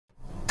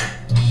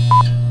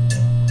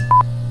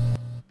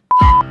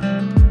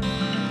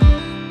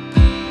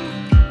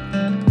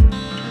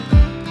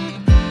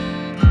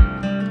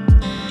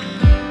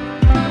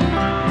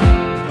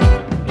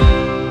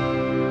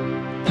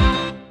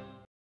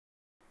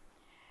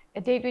A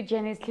date with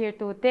Jen is clear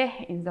to te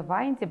in the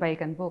vine ti bai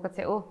kan bu ka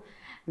cheu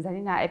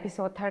zanina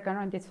episode thar kan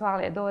ron ti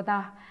chwal le do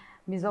na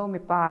mizo mi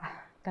pa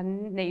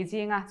kan nei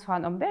jinga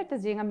chhuan omber ta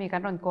jinga mi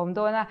kan ron kom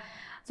do na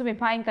chumi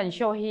phain kan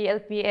show hi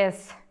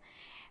LPS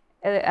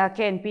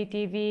KNP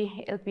TV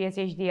LPS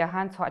HD a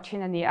han chwa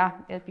thina ni a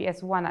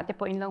LPS 1 ate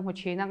po in lo hu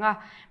thina nga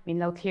min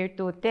lo clear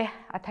tu te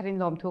atharin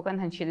lom thu kan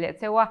han shile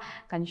chewa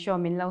kan show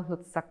min lo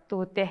hlut sak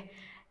tu te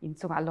in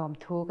chunga lom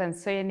thu kan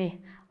sei ni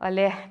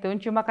ale tun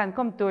chuma kan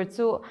kom tur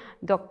chu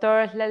Dr.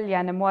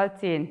 Lalliana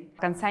Mualchin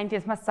kan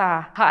scientist ma sa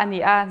ha ani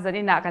a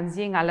zanina kan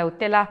jinga lo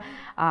tela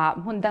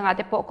hundanga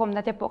te po kom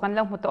na te po kan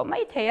lo mu to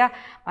mai theya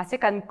ma se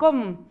kan kom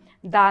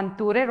dan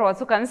ture ro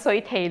chu kan soi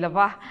thei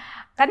lawa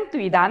kan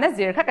tui dana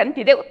zir kha kan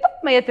ti de top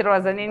mai ti ro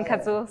zanin kha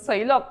chu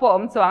soi lok po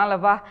om chuang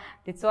lawa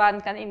ti chuan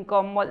kan in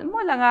kom mol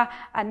molanga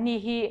anni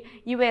hi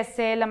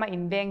USA lama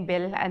in beng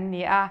bel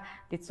anni a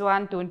ti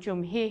chuan tun chum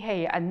hi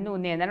hei annu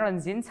ne nan ron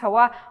jin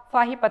chawa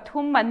fa hi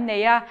pathum man ne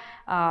ya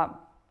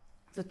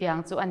chu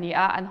tiang chu ani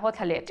a an ho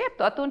thale trep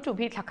to atun chu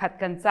bi thakhat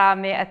kan cha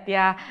me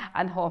atia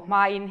an ho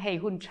ma in hei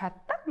hun that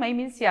tak mai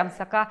min siam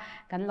saka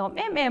kan lom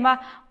em a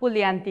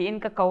pulian ti in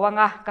ka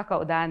kawanga ka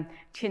kaudan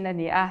thin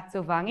ani a chu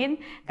wangin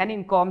kan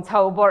in kom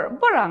chau bor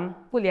borang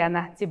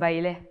puliana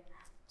chibaile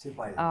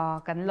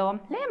kan lom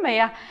le mai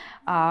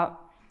a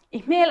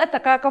email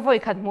ataka ka voi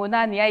khat mu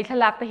na ni ai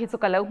thalak ta hi chu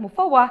kalau mu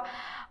fawa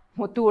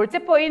mutur che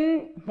poin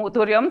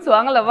muturiam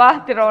chuang lawa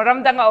tiroram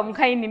danga om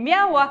khai ni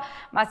miawa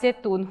ma se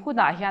tun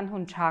huna hian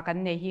hun tha kan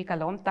nei hi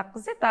kalom tak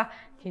zeta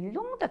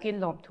thinlung takin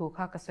lom thu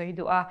kha ka soi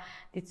du a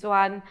ti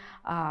chuan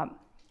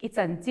I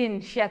chan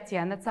chin hria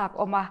chiana chak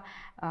oma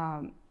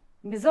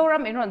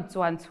Mizoram in ron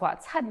chuan chwa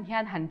chan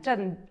hian han chan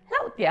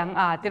lau tiang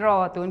a tiro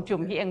tun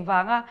chum hi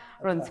engwanga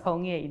ron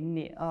chhonge in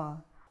ni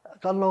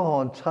kan lo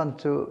hon chan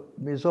chu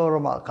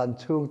Mizoram kan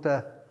chung te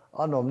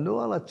anom nu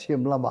ala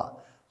chim lama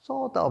so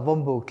ta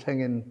vombu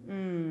thlengin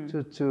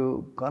chu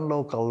kan lo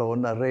kalo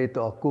na re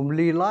to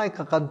kumli lai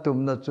ka kan tum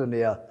na chu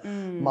nia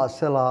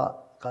masela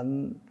kan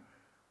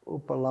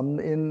upalam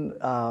in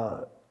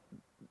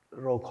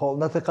ro khol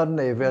na te kan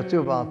nei ve chu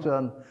ba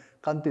chuan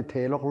kan ti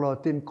thelok lo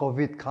tin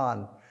covid khan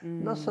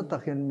na sa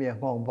takin mi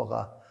ngong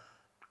boka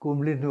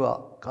kumli nuwa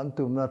kan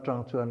tum na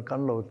tang chuan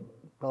kan lo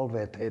kal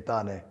ve thei ta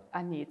ne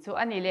ani chu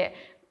ani le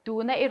tu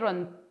na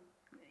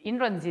in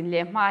ron jin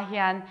le ma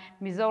hian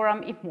Mizoram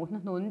I mu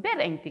nun ber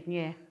eng tik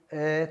nge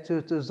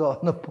chu zo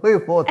na poi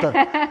mo ta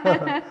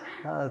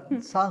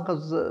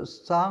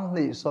sang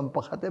ni som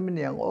pakhat em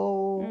niang o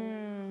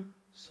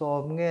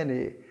som nge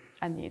ni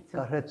ani chu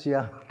ka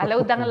rechia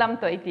alo dang lam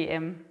to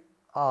ATM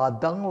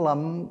dang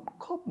lam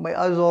khop mai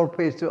azor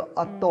pe chu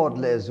atot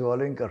le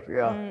zualin ka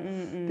ria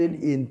tin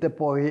in te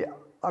poi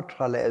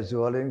athale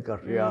zualin ka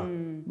ria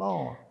mo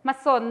ma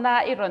son na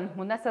iron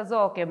huna sa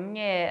zo kem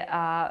nge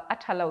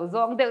athalo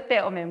zong de te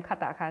omem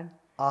khata khan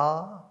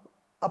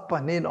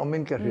apanin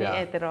omin ka ria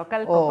ni etero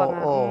kal ko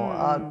panga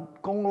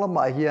kong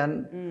lama hian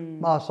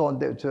ma son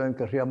de chuan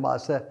ka ria ma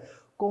se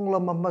kong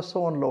lama ma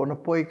son lo na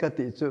poi ka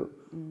ti chu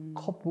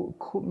khop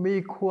mi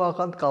khuwa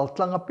kan kal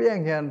tlang a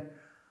piang hian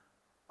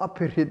a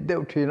phirit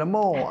deuh thina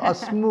mo a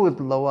smooth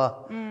lawa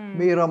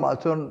mi rama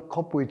chon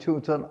khopui chu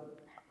chon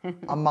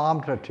amam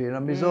thra thina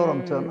Mizoram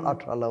chon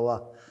athra lawa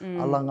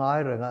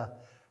alangai ranga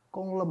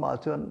kong lama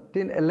chon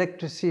tin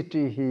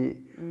electricity hi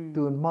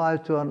tun mai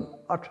chon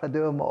athra de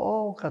ma o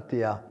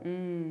katia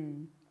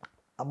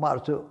amar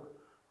chu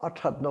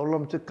athat no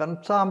lom chu kan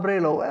cham re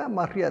lo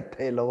ma riat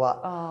thei lawa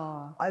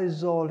ai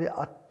zoli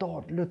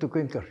atot lu tu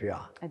kin ka ria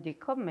adi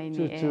khop mai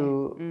ni chu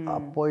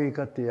apoi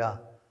katia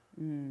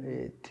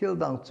thil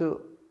dang chu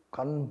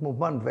kan mu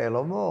man ve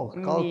lo mo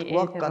kal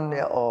thwa kan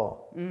ne o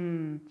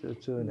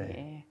chu ne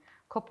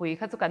khopui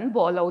kha chu kan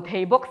bo lo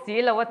thei box si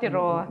lo wa ti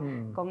ro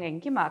kong eng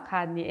ki ma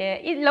khan ni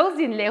I lo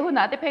zin le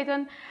huna te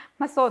pheiton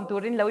ma son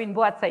turin lo in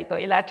buat sai to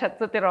ila that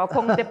chu ti ro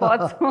khong te po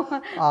chu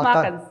ma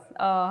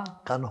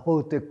kan ho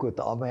te ku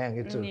ta ma hang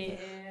chu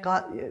ka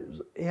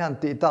hian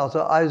ti ta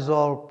so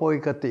aizol poi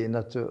ka ti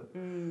na chu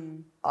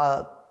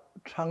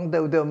thang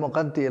deu mo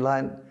kan ti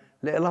line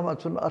le lama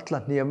chun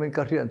atla niamin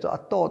ka rian chu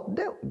atot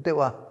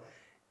dewa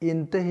in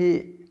te hi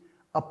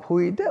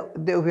aphui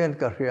deu hian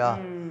ka ria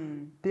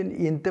tin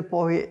in te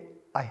po hi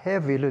a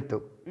heavy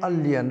lutuk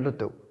alien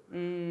lutuk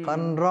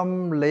kan ram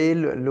le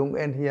lung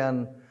en hian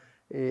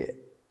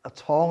a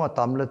chong a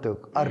tam lutuk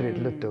a rit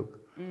lutuk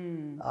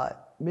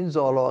min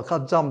zolo kha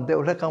jam deu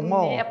le kang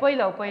mo poi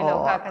lo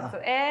kha ka chu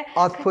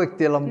at phuk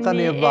ti lam kan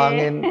ni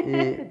wangin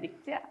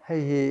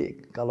hei hi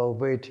kalo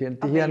ve thian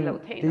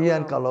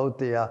tian kalo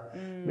tia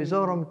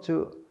Mizoram chu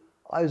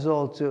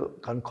aizol chu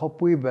kan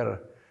khopui ber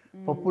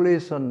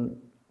population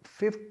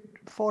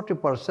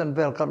 40%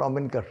 vel kan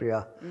omin ka ria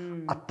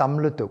atam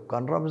lutuk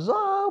kan ram za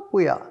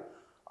puya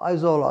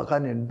aizola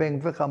kan in beng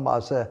veka ma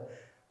se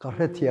ka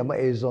rethia ma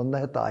ezon na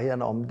ta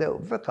hian om deu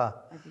veka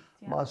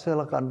ma se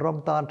la kan ram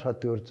tan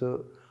thatur chu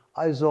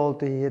aizol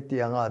te hi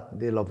tianga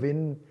de lovin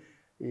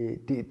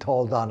ti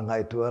thol dan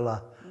ngai tuala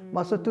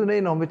ma se tu nei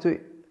no mi chu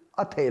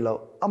a thelo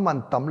aman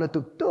tam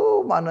lutuk tu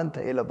manan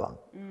thelo bang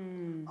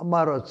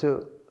amaro chu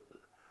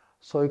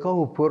soi có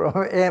hụp phur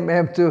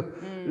em chu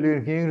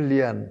liên hiến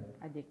liền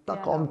ta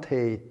com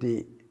thề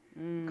tị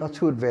các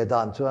chút về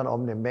đàn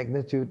chuan này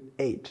magnitude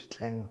 8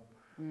 thang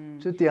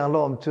chú tiếng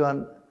lom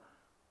chuan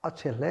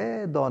chế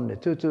lẽ đòn này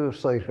chú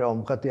soi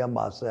rộng cái tiếng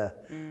mà sẽ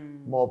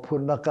mò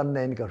phun nó căn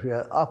nên cái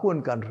việc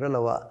hun căn rồi là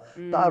vậy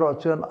ta rồi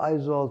chuan ai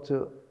rồi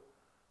chú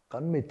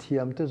căn mi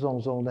thiam tới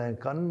zong này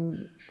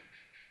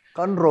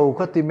căn râu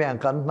cái tim anh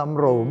căn nằm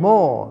râu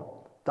mò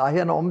ta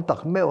hiện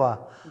tắc mẹ wa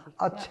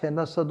chế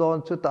nó sẽ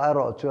đòn chú ta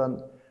rồi chuan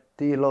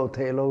ti lâu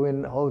thế lâu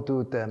in how to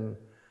ten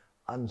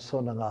an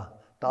son nga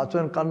ta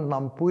chuan căn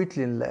nằm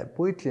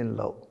puitlin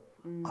lâu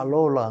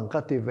alo lang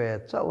cái ti về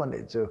cháu anh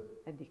ấy chú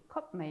đi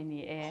khóc mấy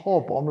nè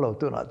hộp om lâu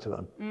tu na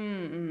chuan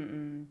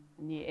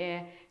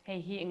nè hay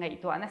hi ngày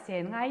tuổi nó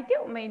sen ngay tiêu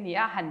mấy nè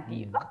hẳn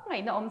tí vắt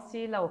ngày nó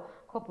xí lâu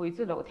khóc bụi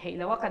chú lâu thấy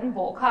lâu cái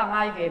bộ khang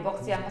ngay về bọc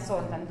giang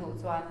son cái thủ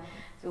chuan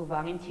chú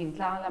vàng in thình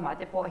lang là mà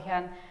để bộ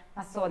hiền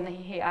mà son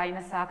này hay ai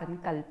nó sa cái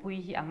cල් bụi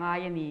hi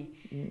ngay nè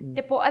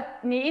để bộ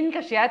nè in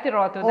cái gì thì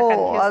rồi tu nó cái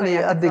thiếu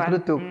soi anh đi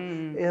lúc tu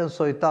em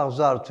soi tao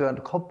ra chuan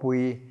khóc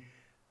bụi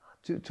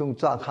chung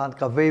trang khan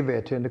cà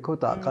về trên khu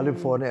ta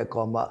California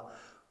có mà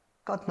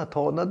cắt na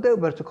thọ na đều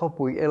bớt khóc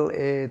bụi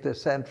LA te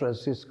San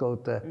Francisco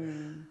te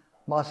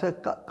mà sẽ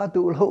cắt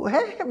tụ lâu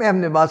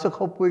em này mà sẽ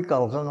khóc bụi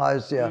cào cái ngày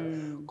xưa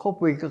khóc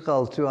bụi cái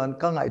cào chuan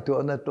cái ngày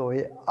tuổi na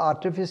tôi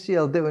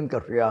artificial đều in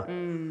cái ria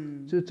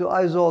chú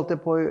ai rồi te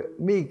poi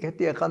mi cái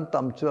tia kan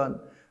tam chuan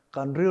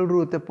kan real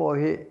ru te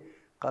poi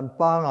kan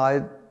pa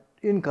ngai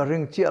in cái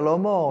ring chia lo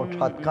mo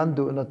chat kan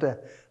du na te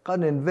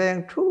kan in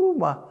veng thu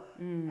mà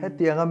hết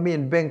tia ngam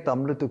min veng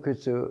tam lu tu cái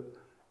chú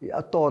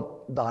atot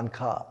dan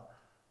kha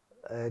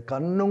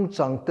kan nung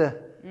chang te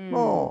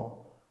mo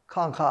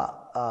khang kha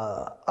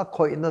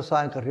khoi na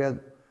san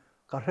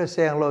ka re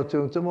seng lo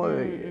chung chu mo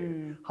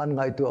han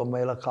ngai tu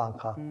mai la khang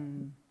kha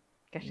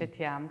cái sẽ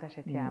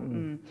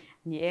thiam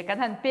nhỉ cái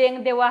thằng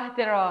peng dewa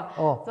tero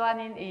cho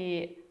nên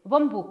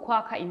vốn buộc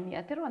khoa khai in nhỉ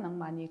tero nang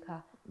mani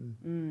kha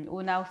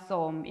unau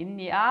som in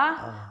nhỉ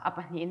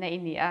apa nhỉ na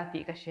in nhỉ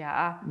ti cái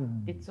sẽ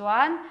ti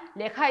chuan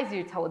le khai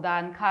zir thau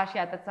dan kha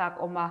sia ta chak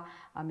oma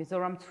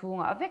Mizoram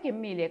chunga avek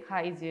mi le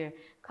khai zir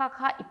kha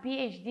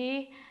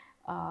PhD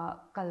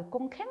kal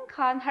kong khen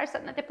khan har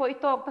sat na te poi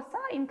tok pasa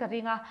in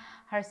karinga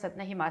har sat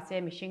na hima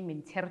se mishing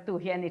min cher tu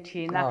hian ni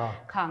thina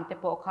khang te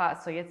po kha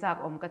soya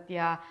chak om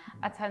katia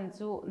a chan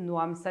chu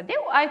nuam sa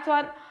deu ai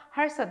chuan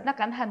har sat na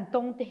kan han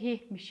tong te hi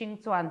mishing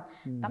chuan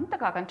tam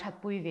taka kan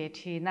that pui ve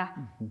thina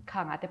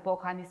khanga te po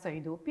kha ni soi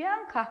du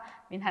piang kha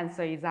min han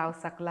soi zau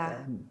sakla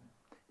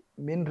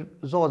min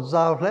zot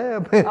zau le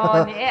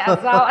ni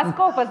zau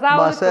asko pa zau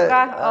tu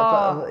ka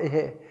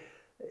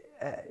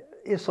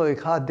isoi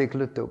kha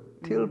diklutuk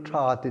thil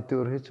tha ti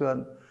tur hi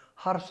chuan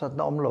har sat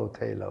na omlo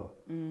theilo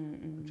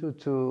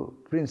chu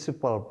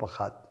principal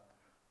pakhat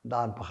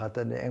dan pakhat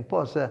ani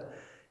engpo se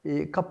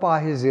I kapa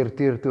hi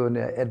zirtir tu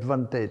ne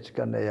advantage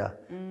kan ya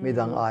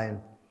midang ain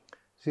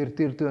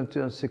zirtir tu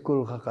chuan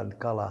sikul kha kan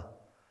kala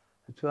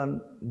chuan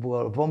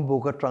bual vombu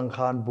ka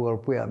trangkhan bual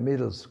puya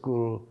middle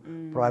school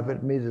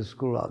private middle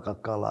school ka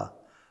kala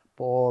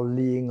pol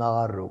li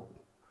ngaru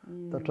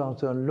ta tang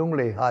chuan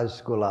lunglei high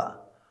school a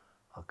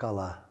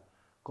kala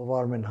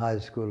government high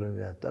school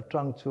ne ta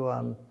tang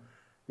chuan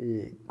I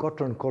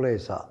cotton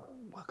college a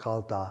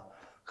khalta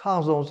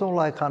khang zong zong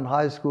lai khan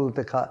high school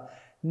te kha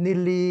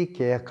nili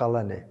ke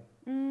kalane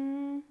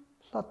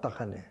la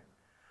takhane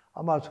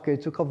ama ke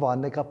chu ka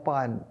wan ne ka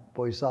pan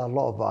poisa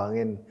lo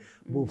wangin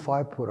bu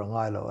fai phur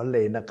ngai lo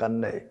le na kan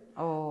nei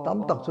tam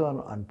tak chuan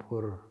an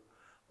phur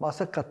ma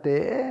sa ka te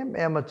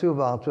em chu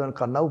wang chuan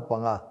ka nau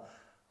panga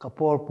ka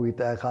por pui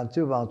ta khan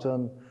chu wang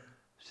chuan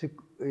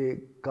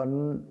kan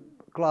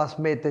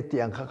classmate te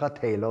tiang kha ka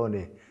theilo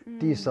ni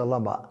ti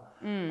salama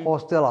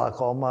hostel a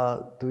ko ma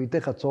tuite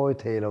ka choi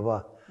theilo wa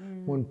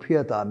mun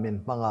phia ta min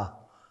manga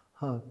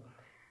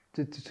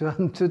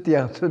chu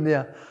tiang chu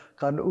nia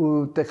kan u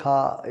te kha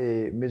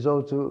mizo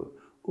chu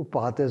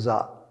upa te za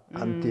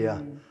kan tia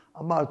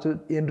ama chu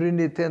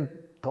inrini ten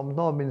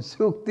thomno min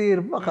suk tir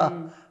ma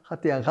kha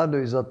tiang kha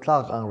doi zat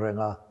thak ang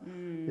renga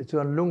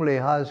chuan lunglei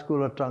high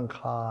school atang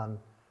khan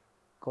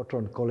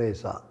cotton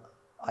college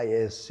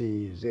ISC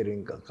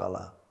ziring ka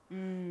kala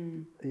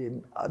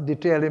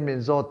detail min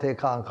zo te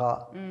khan kha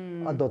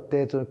adot te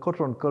chu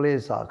cotton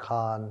college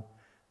khan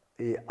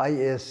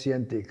ISC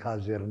anti kha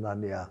zirna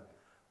nia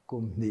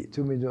kumni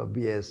chumi jo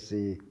BSc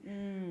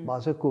ma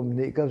se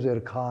kumni ka zer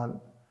khan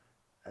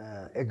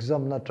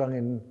exam na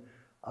tangin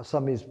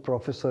Assamese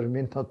professor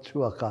min thot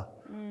chuaka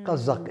ka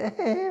zak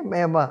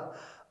mema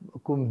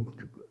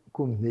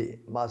kumni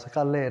ma se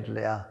ka let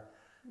le a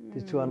ti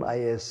chuan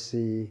ISC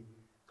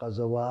ka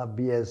zawa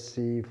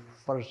BSc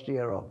first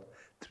year of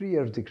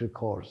 3-year degree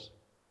course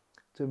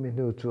chumi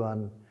nu chuan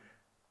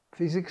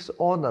physics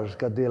honors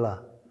ka dila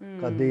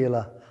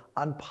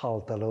an phal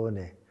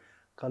talone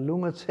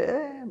kalunga che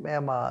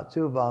mema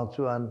chu wang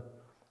chuan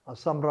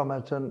samram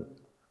chuan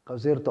ka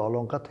zir to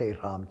long ka thei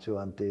ram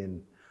chuan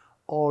tin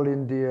all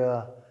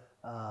India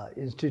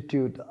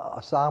institute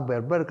sang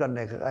ber kan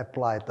ne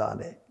apply ta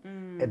ne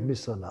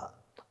admission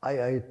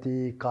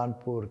IIT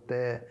Kanpur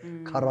te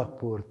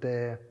Kharagpur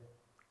te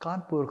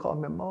Kanpur ko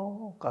me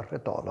mo ka re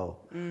to lo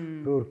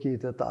Roorkee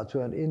te ta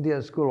chuan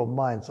Indian School of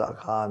Mines a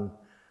khan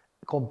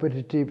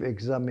competitive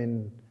exam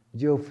in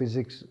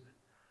geophysics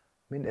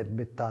min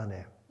admit ta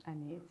ne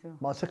ani chu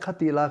ma se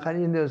khati la khan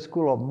Indian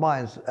School of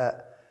Mines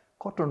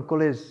Cotton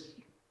College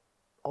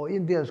or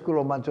Indian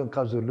School of Mines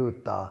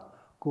Kazulut ta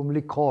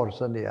kumli course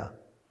ania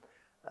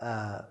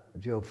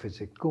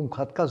geophysics kum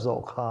khat ka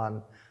zo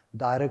khan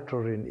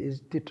director in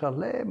is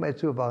titrale mai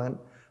chu bang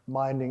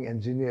mining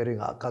engineering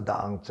a ka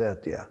dang che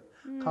tia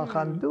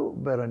khan du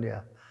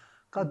berania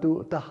ka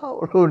du ta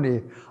how lo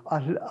ni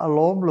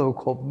alom lo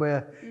khop me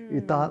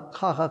ita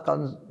kha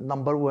kan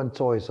number 1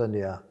 choice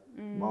ania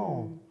mo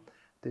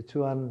te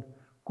chuan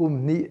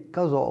kum ni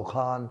ka zo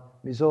khan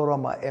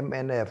Mizoram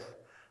MNF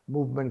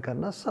movement kan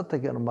na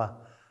satagen ma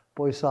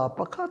poisa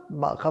pakhat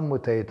ma khamu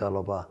thei ta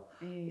lo ba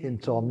in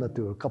chom na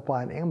tur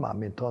kapan eng ma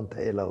min thon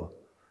thei lo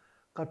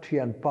ka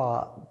thian pa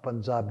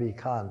Punjabi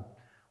khan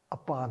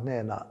apa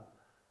ne na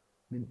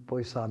min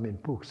poisa min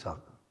puk sak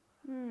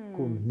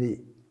kum ni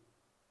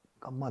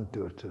kaman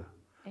tur chu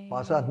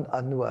pasa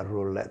anu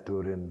role le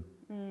turin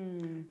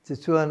chi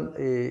chuan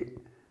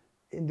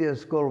Indian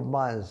School of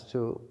Mines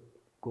chu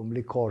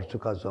kumli course chu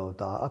ka zo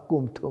ta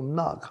akum thum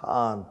na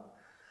khan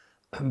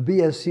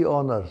BSc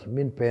honors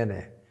min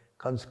pene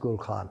kan school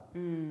khan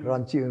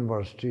Ranchi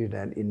University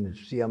and in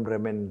Siam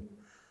Remen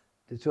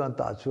ti chuan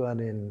ta chuan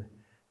in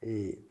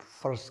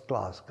first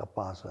class ka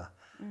pasa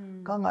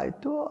ka ngai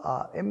tu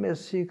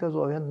MSc ka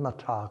zo hian na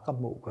tha ka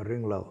mu ka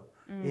ring lo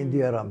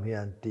India ram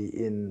hian ti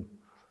in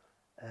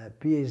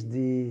PhD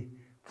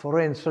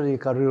foreign study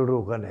ka ril ru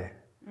ka ne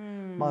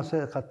ma se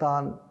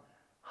khatan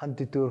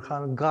hanti tur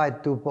khan guide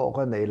tu po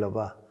ka nei lo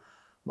ba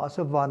ma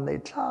se van nei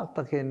thak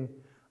takin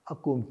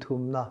akum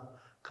thum na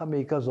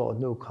khami ka zo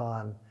nu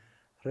khan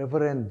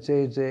Reverend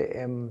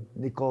JJM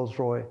Nichols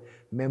Roy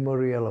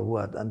Memorial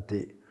Award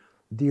anti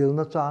deal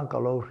na chang ka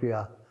lo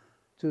ria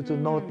to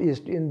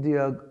Northeast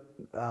India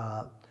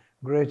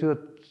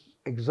graduate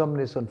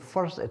examination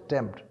first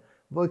attempt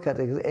boy ka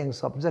eng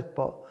subject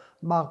po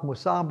mark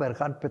musang ber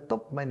khan pe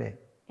top mai ne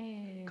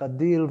ka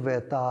deal ve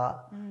ta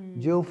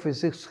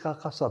geophysics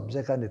ka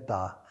subject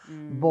anita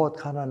both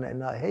khana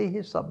na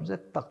hey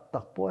subject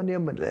tak po ne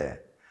mele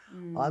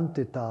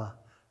antita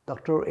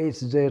Dr.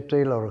 H.J.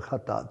 Taylor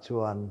khata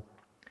chuan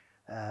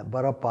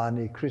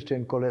Barapani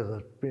Christian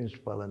College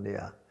principal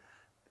ania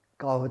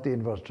Kauhati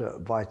University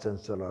vice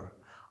chancellor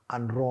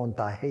anron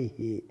ta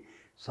hi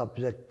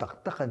subject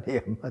tak ani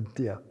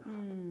mantia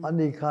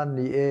ani khan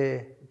ni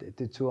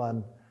ti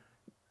chuan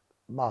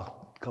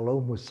mak kalo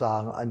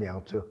musang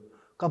aniang chu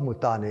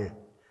kamutani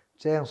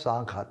cheng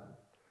sang khat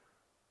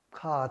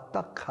kha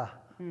tak kha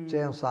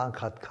cheng sang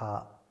khat kha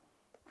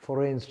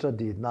foreign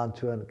study nan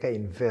chuan ka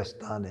invest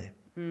ane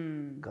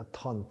ka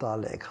thon ta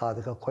le kha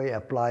ka khoi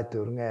apply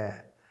tur nge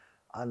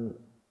an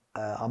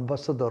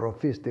ambassador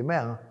office ti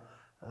meng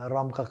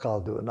ram ka kal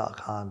du na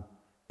khan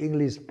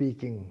English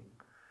speaking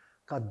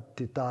ka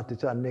ti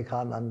chuan ni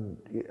khan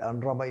an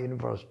Rama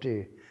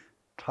University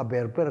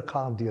thaber per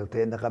khang deal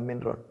te na ka min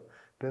ron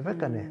pe ve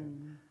ka ne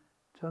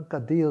chuan ka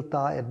deal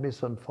ta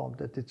admission form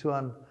te ti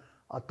chuan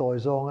a toy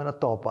zong na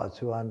to pa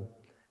chuan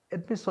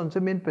admission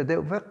chemin pe de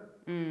vek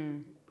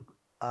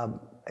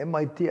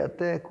MIT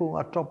ate kung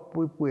a top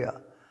pui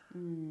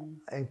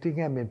eng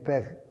tinga min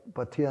pek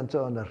pathian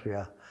chon na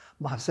ria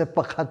ma se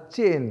pakhat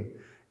chin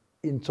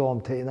in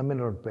chom the na min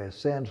ron pe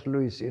St.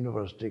 Louis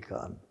University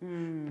kan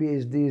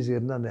PhD zir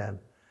na nen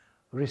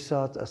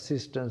research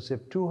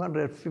assistantship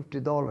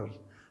 $250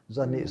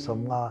 zani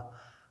somnga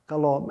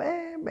kalom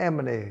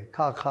ne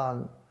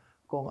khan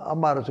kong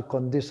amar chu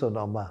condition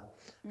ama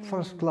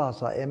first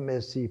class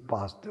MSc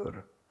pastor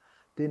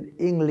tin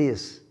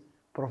English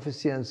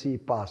proficiency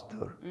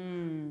pastor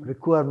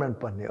requirement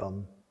pani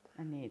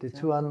ti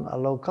chuan a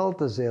local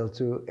to zel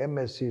chu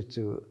MSc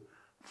chu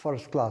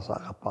first class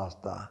a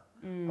pasta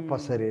a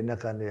pasari na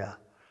kania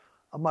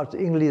amar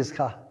English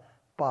kha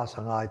pass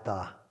ngai ta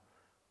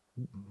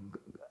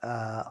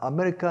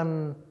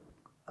American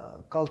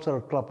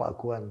cultural club a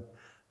kuan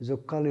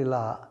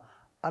zukalila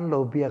an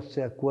lo biak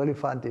che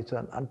qualify ti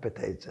chuan an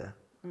petai che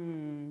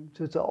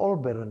chu all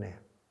berane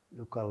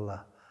zukalla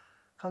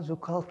ka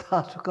zukal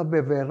ta chu ka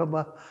bevel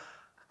ma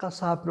ka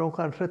sap no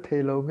kan re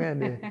thelo nge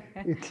ne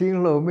I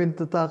thing lo min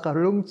ta ka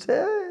lung che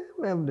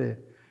mem ne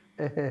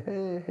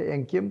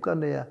eng kim ka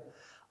ne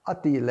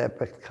ati le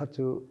pek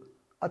khachu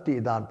ati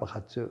dan pa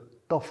khachu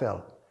TOEFL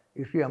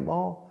I riam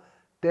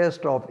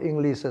test of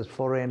English as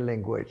foreign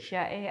language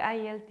ya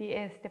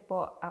IELTS te po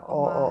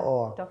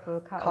TOEFL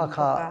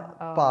kha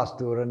pass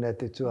tur ne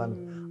ti chuan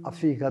a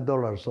fee ka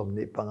dollar som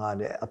ni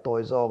pangane a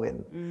toy zong in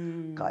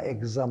ka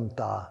exam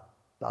ta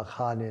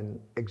khanin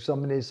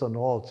examination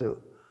hall chu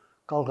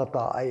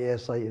Kolkata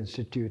ISI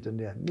Institute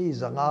ne mi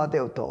zanga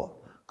deu to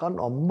kan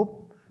mup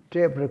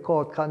tape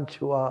record kan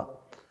chua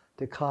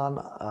te khan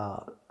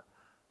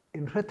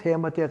in rethe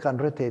ma te kan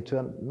rethe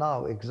chuan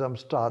now exam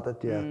start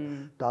atia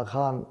ta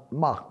khan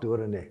mark tur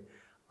ne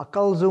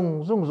akal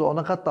zung zo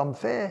na kha tam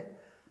fe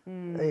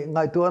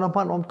ngày tua nó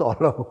pan om tỏ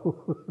lâu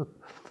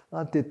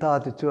anh ti ta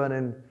ti chuan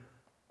in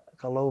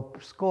kalau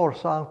score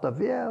sang ta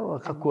viau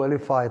ka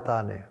qualify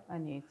ta ne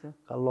ani chu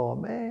kalau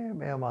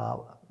me ma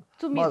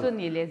chu mi chu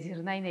ni le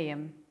zir nai nei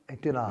em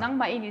tina nang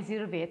ma ini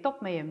zir ve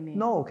top mai em mi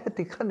no ke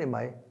ti khan ni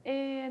mai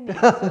ni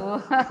chu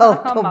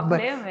top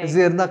mai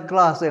zir na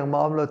class ang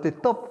ma om lo ti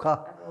top ka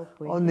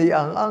oni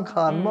ang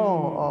khan mo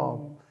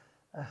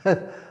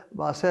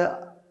ma se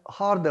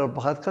harder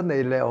pakhat ka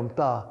nei le om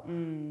ta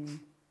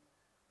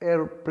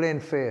airplane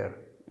fare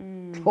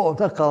lo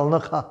na kal na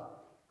ka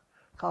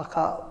ta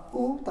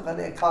ka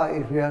ne ka I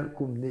rian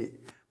kum ni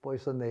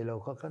poison nei lo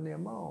ka ne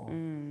mo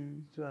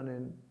chuan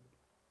in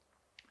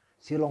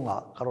silonga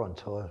karon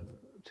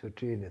cho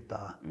tri ni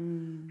ta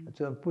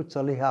chuan pu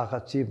chali ha ka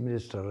chief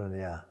minister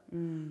ania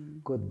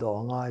ko do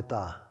ngai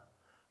ta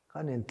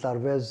kan in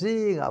tlarve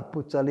zinga pu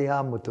chali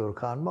ha mutur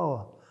khan mo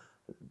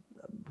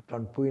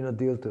tan puina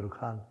deal tur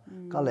khan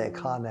ka le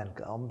khan en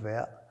ka om ve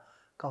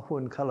ka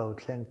hun khalo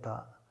thleng ta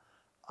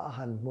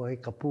ahan moi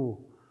kapu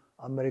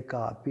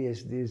America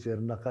PhD zir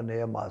na ka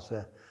ne ma se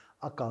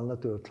akal na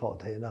tur thlo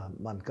theina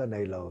man ka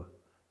nei lo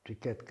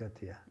ticket ka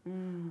tia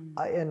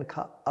I en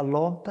kha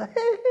alom ta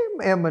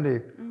hey mani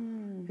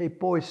hey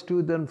boy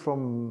student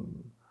from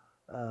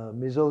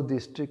Mizo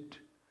district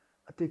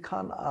ati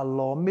khan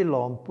alom mi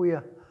lom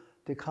puya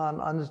ti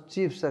khan an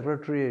chief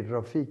secretary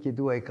Rafiki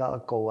duai ka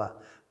kowa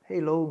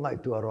hey lo ngai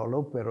tu ro lo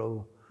pero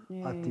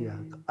atia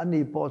ani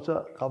po cha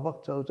kawak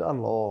chau cha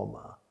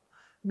aloma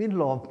min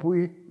lom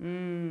pui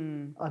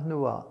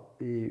anua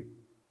I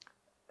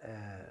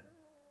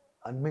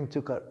an ming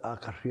chu ka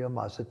kharia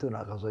ma se tu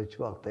na ka zoi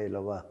chuak te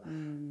lawa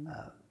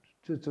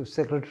chu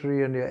secretary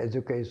in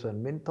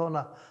education min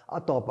thona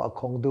atopa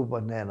khongdu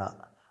banena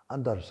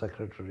under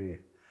secretary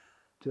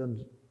chun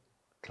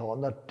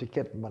thona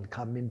ticket man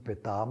khamin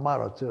peta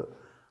maro chu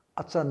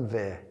achan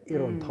ve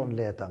iron thon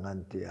le tangan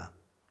tia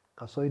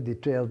ka soi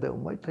detail de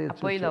mai the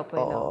chu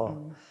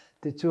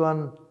ti chuan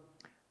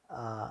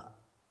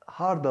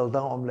hardal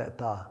dang omle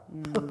ta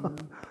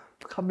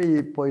khami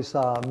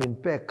poisa min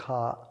pe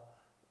kha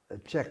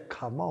check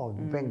kha mo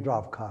bank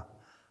draft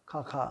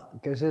kha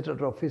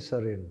gazetted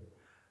officer in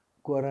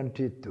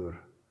quarantine tur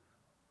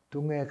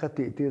tunge ka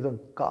ti dong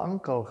ka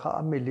uncle kha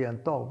a million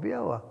to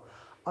biawa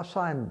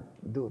assign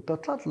du ta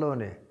tlat lo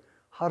ne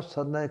har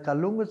sanai ka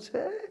lung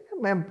che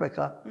mem pe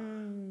ka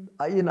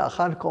a ina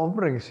khan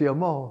komreng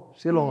siamo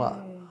silonga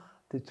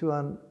ti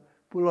chuan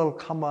pulol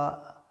khama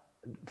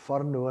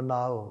farnu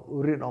nao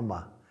urin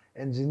oma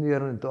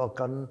engineer ni to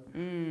kan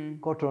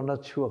kotona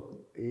chuak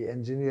I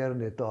engineer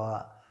ni to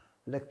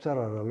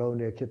lecturer lo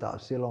ne kita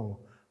silong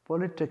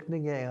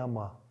polytechnic e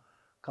ama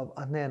ka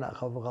anena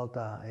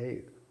khavalta hey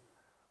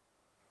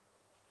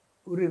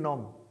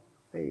urinom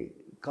hey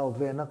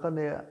kalvena ka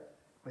ne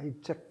hey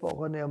check po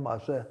ka ne ma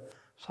se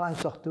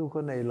science tu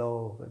ka nei lo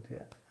ka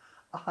thia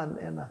ahan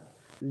ena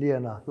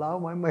liana lao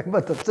mai ma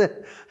ta che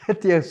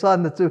tiang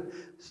san chu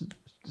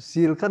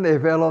sil ka nei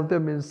velom te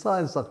min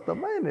science sak ta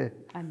mai ne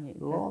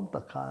lom ta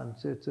khan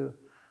chu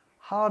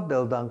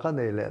hardel dang ka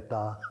nei le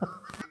ta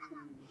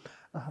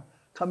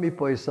kami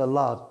poisa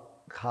la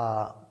kha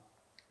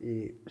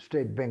I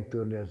state bank tu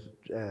ne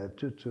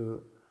chu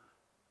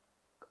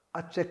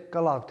a check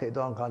kalak the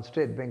don kan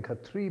state bank ka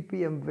 3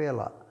 pm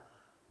vela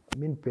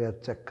min pe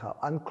check ka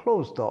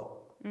unclosed do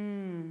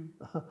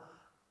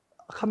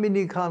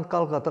khamini khan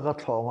kalkata ka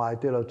thongai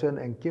te lo chen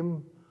engkim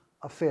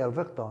a fair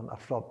vek don a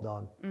flop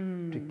don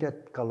ticket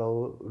kalo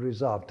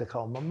reserve te kha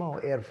mamo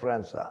air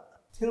france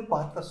thil pa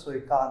ta soi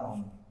kan on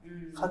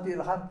khati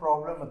khan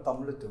problem tam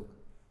le tu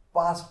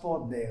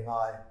passport de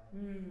ngai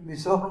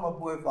misor ma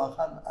bui pa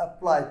khan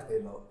apply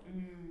thelo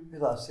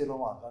ida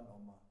siloma kan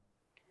oma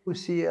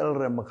UCL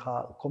remakha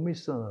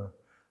commissioner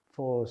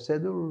for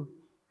scheduled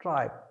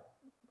tribe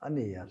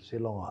ania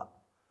silonga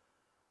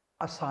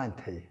assign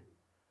the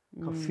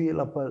ka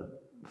fill up a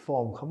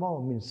form khamo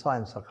min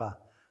sign saka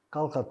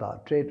Calcutta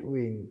trade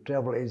wing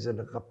travel agent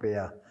ka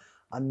paya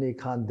anni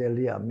khan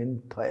Delhi min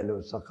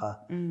thailo saka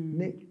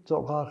ni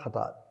choka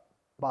khata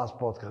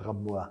passport ka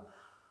kamua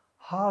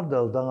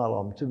hardal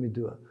dangalom chumi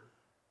du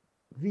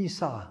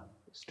visa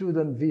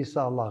student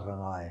visa la ka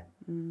ngai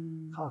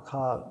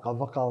kha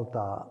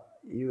kavakalta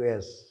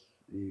US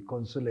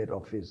consulate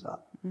officer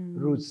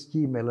route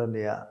ski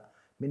melania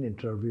min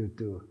interview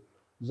tu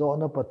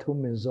zona pathum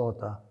min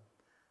zota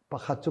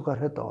pakhat chu ka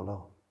retolo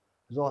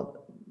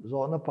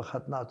zona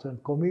pakhat na chen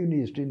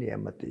communist ni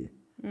amati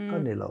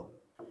kanilo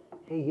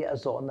he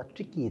zona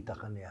tricky ta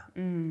kania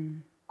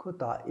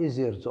khuta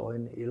easier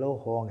join ilo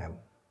hongem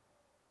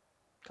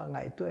ka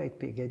ngai tu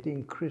getting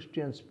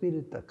Christian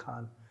spirit ta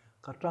khan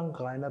ka tang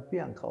kai na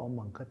piang ka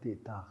omang ka ti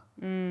ta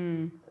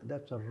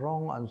that's a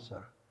wrong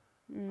answer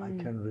I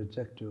can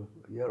reject you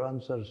your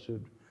answer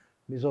should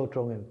mizo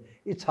tongin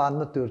I chan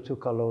na tur chu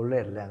kalo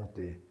le lang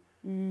ti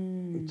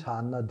I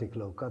chan na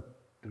diklo ka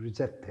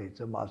reject thei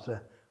chama se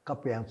ka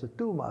piang chu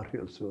tu ma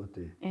ril su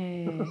ti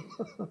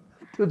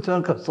tu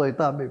chang ka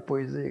soita me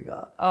poisi ga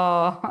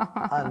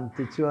an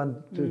ti chuan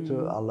chu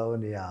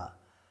alonia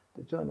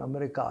จนอเม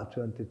ริกาช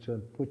วนที่ชวน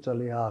พุทธ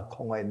ลีหาข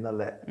องไอ้นั่น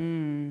แหละ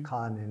ข้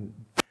านิน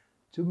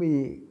จะมี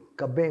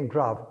กับแบงก์กร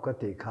าฟก็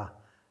ติค่ะ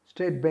สเต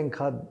ทแบงก์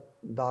ค่ะ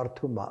ดาร์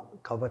ทุมา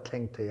กับวัดเฮ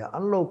งเทียอั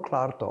นโลคล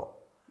าร์โต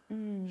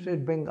สเต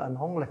ทแบงก์อัน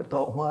ห้องเล็กโต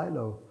ไม่หร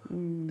อก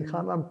ที่ข้า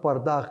นั้นปา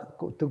ร์ดา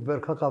ทุกเวอ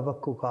ร์ข้ากับวัด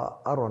คุกา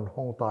อารอน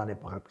ห้องตานี่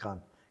ปักกัน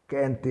แก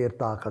นตีร์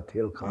ตาขัดเท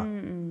ลค่ะ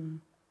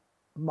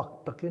มัก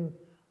ตะกิน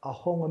อา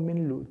ห้องมิน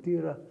ลุตี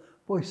ระ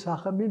พอยสั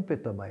กมินเป็ด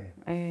ทำไม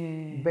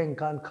แบงก์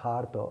กันขา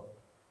ร์โต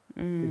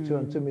ที่ชว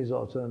นจะมีจอ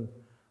ดชวน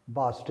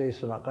บัสสเต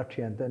ชันก็เที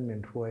ยนเต้นมิ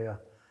นทัวร์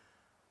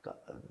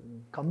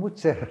คำมุด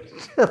เser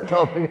ต่อ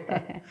ไป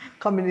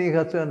คำนี้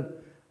ก็ชวน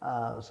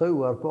สวย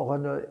ว่าพวกค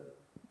น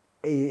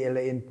เอเล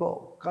นพวก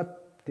ก็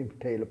ติม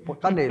เทลพวก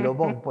กันเนี่ยเรา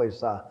บ้องปอย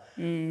ซา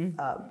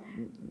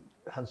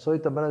หันสวย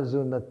แต่มันจุ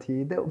นนาที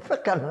เดียวฟัก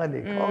กันอัน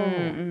นี้ก็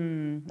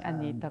อัน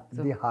นี้ตัก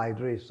จุ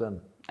dehydration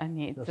อัน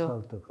นี้จุ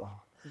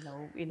เรา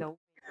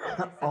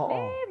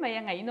มา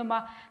ยังไงนู่นมา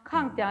ข้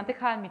างเตียงที่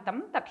ข้ามีตั้ม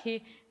ตักที่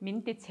มิน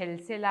ติเชล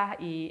เซล่า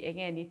อีเอ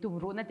งนี่ตุ่ม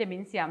รู้นั่นจะมิ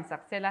นสยามสั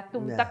กเซล่า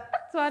ตุ่มตัก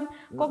จวน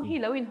ก็ฮี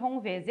เราอินห้อง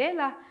เวเซ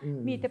ล่า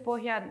มีแต่พอ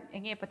ยันเอ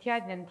งปะเทียน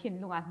ยันทิ้ง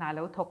ลุงอันนาเร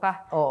าทกะ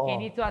เฮ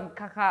นี่จวน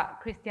ข้า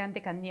คริสเตียนเด็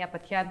กันเนี่ยปะ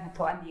เทียน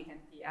ตัวอันนี้กัน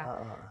ที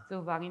จู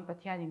วางินปะ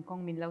เทียนอินคง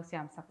มินเราสย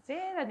ามสักเซ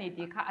ล่านี่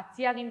ที่ข้าอัจฉ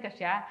ริยะกินกระเ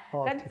ชีย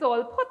กันโจล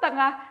พอตัง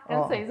อ่ะกัน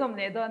สวยสมเ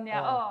ลยตอนเนี้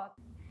ย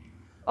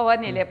วัน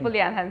นี้เลยผู้เ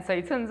รียนหันสวย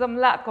ชุนจม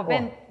ละก็เป็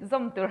นจ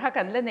มตัวหัก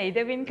กันเลยในเด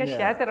วินก็เ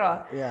สียตลอด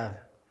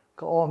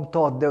ก็อมท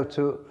อดเดียว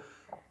ชู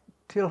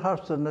ที่หา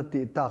สน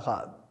ติตากะ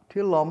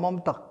ที่ล้อม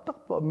ตัก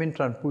มินท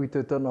รันปุยตั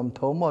วน้ำท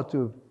อมาจู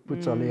ปุจ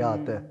จลีอา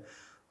เต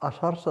อาส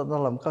าสน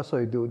ลำก็สว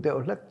ยดูเดียว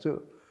เล็กจู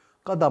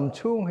ก็ดำ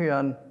ชุ่งเฮีย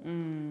น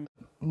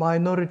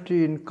minority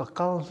in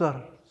culture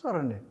สาร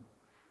นี่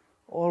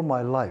all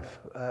my life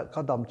ก็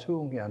ดำชุ่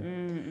งเฮียน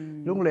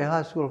ลุงเลยหา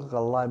สกุล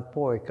กับไลน์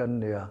ป่วยกัน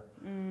เนี่ย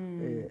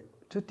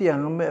ทุกอย่าง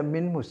มิ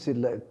นมุสิ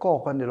เลยก็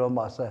กันนี่เรา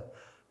มาเส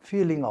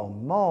feeling เอา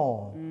หม้อ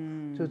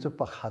จุด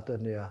ปักหัด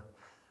เนี่ย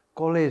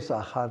ก็เลยสา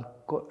ขา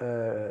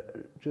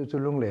จุ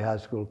ดลุงเลยหา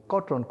สกุลก็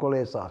ตอนก็เล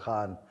ยสาขา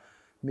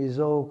มีโจ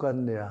กัน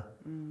เนี่ย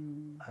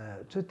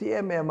จุดที่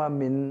มา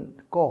มิน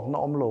ก็น้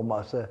อมลงมา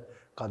เส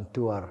กัน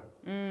ตัว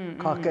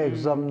ข้าแค่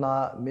exam น่ะ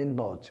มินโ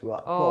นชัว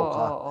ก็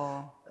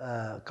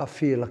ข้า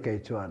feel ละแค่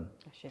ชวน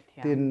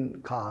ทิน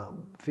ข้า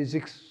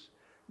physics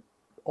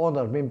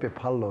honor มินไป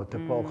พัลโลแต่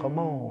พอข้าโ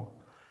ม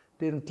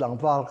ที่หลัง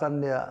ฟังกัน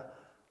เนี่ย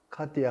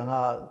ข้าเตียง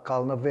กา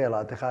รนาเวลา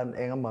ที่ขันเ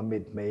องมามิ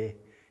ดไม่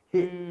ฮิ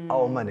เอา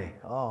มาเนี่ย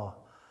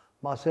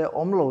มาเสีย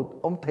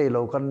อมเทโล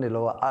กันนี่เร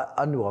า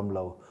อันวมเร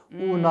า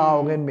นาว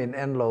เงินมินเ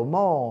อ็นเราห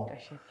ม้อ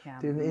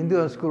ที่อินเดี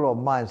ยสกูลออฟ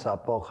มายน์สับ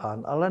ปะขัน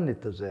อะไรนี่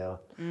ตัวเจ้า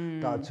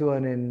แต่ชวน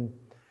นิน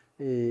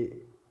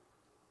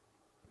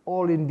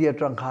all India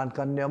ตรังขัน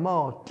กันเนี่ยหม้อ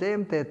เต็ม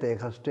เตะ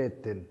ข้าสเต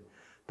ติน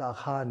แต่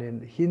ขันนิน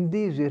ฮิน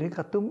ดีจีริก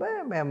ตุ้ม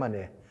แม่มาเ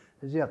นี่ย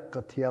เรียกกร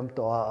ะเทียม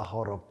ตัวหอ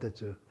รบเต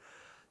จู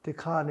ที่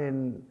ข้านิน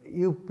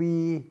ยูปี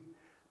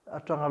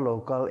จังหวัด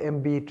local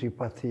MB ทริ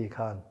ปัตี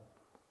ขัน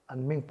อัน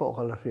มิงโปก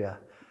อะไรเสีย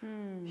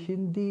ฮิ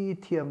นดี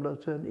เทียมเรา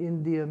จนอิน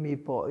เดียมี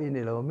โปอิน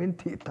นี่เรามิน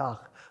ทิทัก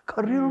คา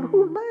ริล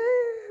รู้ไหม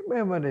แม่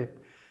มันเนี่ย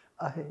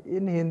อิ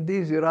นฮินดี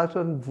สิราช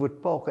นวุฒิ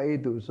โปกไอ้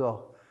ดูซอ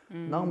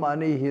นังมา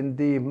นี่ฮิน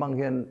ดีมังเ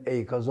ห็นเอ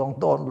กสอง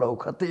ตอนเรา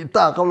คติต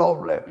ากลบ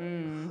เลย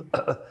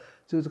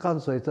จุดขั้น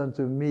สวยจันจ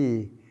ะมี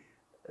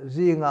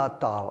จีงา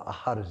ตาลอา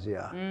หารเสี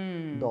ย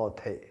โดด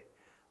เท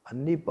อัน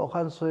นี้พอ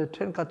ขันสวยเ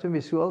ช่นกันจะ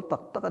มีส่วนตั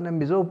กกันเนี่ย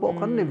มีโจพอ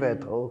ขันนี่เวท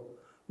เอา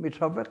มีท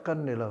ราเวทกัน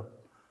นี่เรา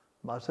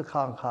มาสักค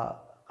รั้งค่ะ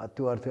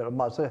ตัวเธอ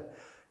มาสัก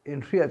อิน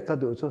เทียดก็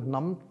ดูส่วนน้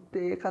ำเต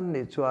ะกัน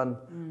นี่ชวน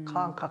ข้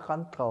างขั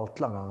นเท่าต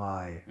ลังง่า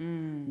ย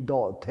โด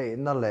ดเท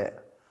นั่นแหละ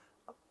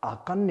อา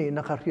กันนี่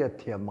นักเรียน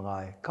เทียมง่า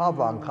ยข้า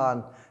วางขัน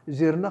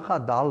จีรนัก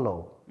ดาลโล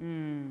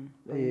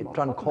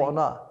จันโค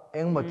น่ะเ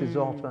อ็งมาที่จ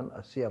งชวน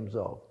เสียมจ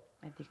ง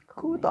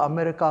คู่ต่ออเม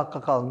ริกาก็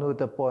เขาโน้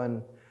ตพอย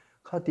น์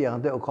ข้าเตียง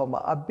เดียวเขามา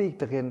อับบิก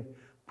ตะกิน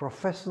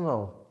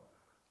professional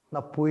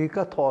นับปุย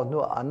ก็ทอนู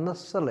อันนั้น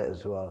เสล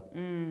จว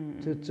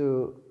จู่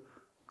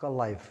ๆก็ไ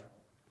ลฟ์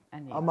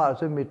อามา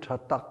จะมี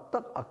ตัก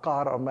อากา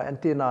รออกมาอัน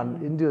ที่นั่น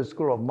Indian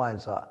School of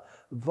Mines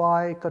ไว้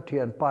ก็เที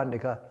ยนปานนี่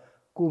ค่ะ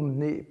กลุ่ม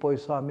นี้ปอย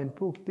สามิน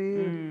พุกตี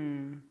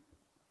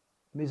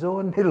มีโซ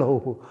นที่เรา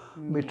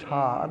มีช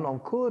าอันนั้น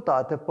คู่ต่อ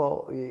แต่พอ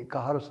กา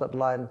รหาสัตว์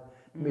ไลน์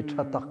มีช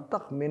าตั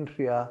กมินเ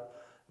รีย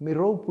มีโ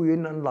รคปุย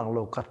นั่นหลังเร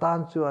ากระตัน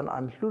ชวนอั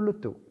นลุลุ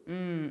ตุ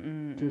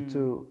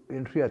จู่ๆอิ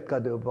นเทียดก็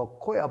เดี๋ยวบอก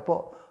ค่อยเอาพอ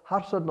หา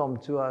สัตว์นม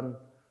ชวน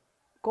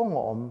ก็ง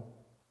อม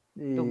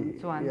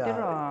ชวนที่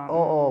ร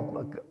อ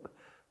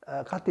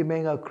ข้าที่เม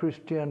งคริส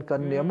เตียนกั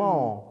นเนี่ยมั่ง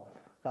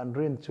การเ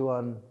รียนชว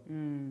น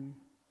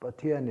ประเ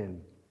ทศนิน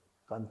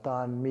กันตา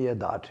นมี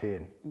ดาเท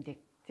นเด็ก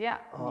เจ้า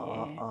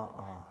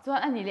ชวน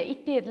อันนี้เลยอี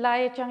เดียดไล่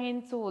จังอิน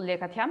จูเลย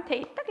ค่ะที่ทำเท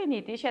ตัก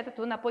นี่ที่เชื่อ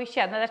ตัวน่ะพอเ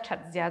ชื่อนั่นแหละชัด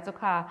เจนจุ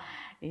ค่ะ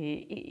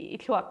อี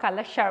ทัวร์กันล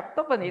ะชาร์ป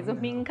ตัวนี้จุ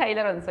มิงใครล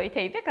ะรอนสวยเท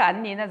ไปกัน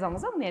นี่นะจง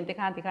เนี่ยที่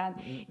กัน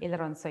อีละ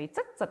รอนสวย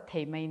จัดเท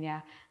ไหมเนี่ย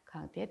ข้า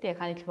งเตี้ย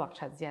ข้างที่ทัวร์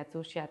ชัดเจนจุ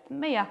เชื่อ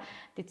ไม่อะ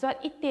ที่ชวน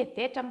อีเดีย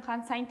ดจังข้าง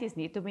scientist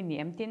นี่ตัวนี้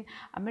เอ็มติน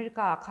อเมริก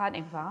าข้างเอ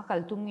งฟังกั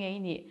ลตุงเงี้ย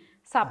นี่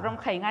sap rong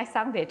khai ngai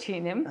sang ve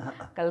thinem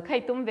kal khai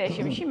tum ve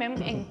shim shimem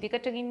eng ti ka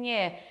tangin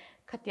nge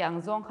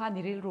khatiang zong kha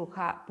niril ru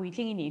kha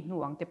puitling ni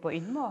nuang te po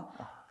in mo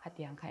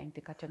khatiang kha eng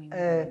ti ka tangin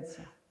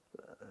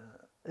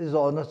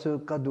zona chu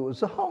kadu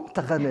so hong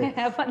takane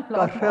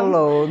ka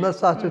hello na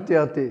sa chu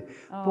tiati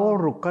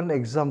por kan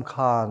exam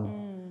khan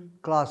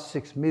class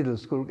 6 middle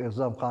school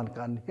exam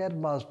kan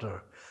headmaster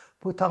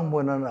puthang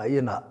monana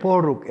ina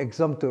poruk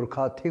exam tur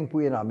kha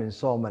thingpu ina min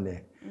so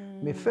mane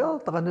mi fel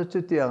takane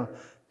chu tiang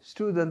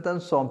student an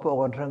som po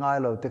kon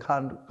rangai lo te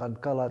khan kan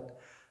kalat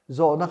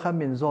zona kha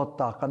min zo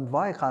ta kan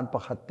vai khan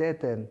pakhat te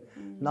ten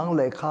nang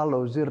le kha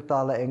lo zir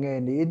ta la enge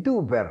ni du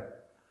ber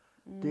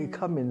ti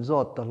kha min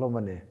zo ta lo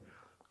mane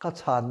ka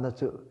chan na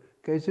chu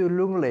ke chu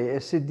lung le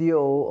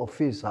SCDO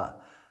office a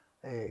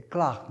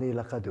clerk ni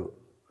la ka du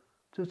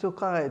chu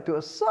ka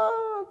tu sa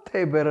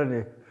the ber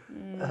ni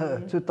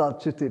chu ta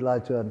chu ti la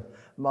chuan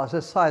ma se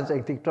science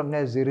acting tang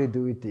nge ziri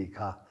du ti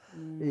kha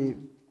I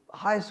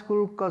high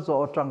school ka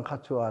zo tang kha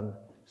chuan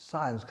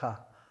science kha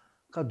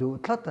ka du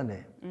thlat ane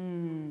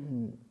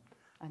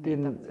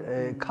tin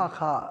kha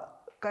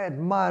ka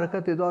admire ka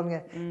ti don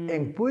nge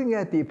eng pui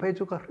nge ti phei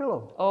chu ka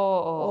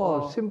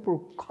hrelo simple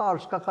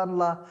cars ka kan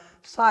la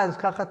science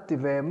ka ti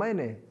ve mai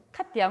ne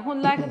khatiang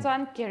hun lai ka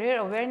chuan career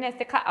awareness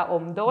te kha a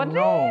om don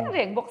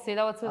reng bok si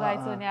lo chu lai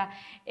chu nia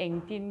eng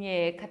tin nge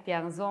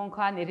khatiang zong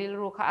kha niril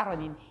ru kha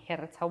aronin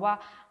her chawa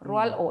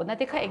rual o na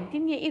te kha eng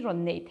tin nge I ron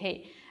nei the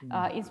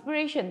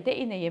inspiration te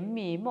in em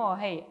mi mo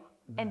hei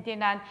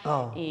entinan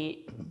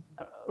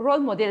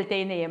role model te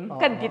name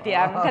kan ti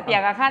tiang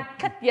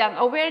khatiang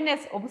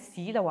awareness om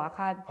si lawa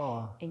khan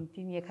eng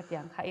tin nge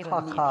khatiang kha I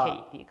ron ni thei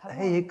ti kha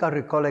hei ka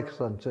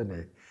recollection chune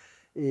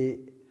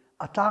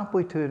atang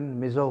pui thun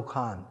mizo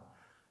khan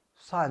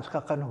science ka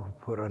kan hu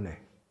purane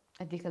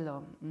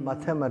adikalom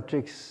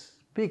mathematics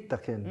big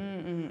takin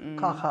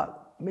kha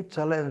mi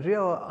challenge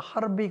rio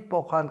har big po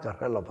khan ka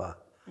helaba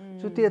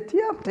chu ti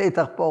tiam te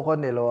tak po ko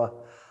ne lo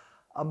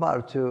amar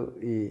chu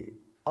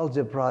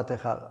algebra te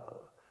kha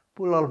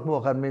pulal mo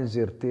kan min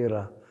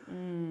zirtira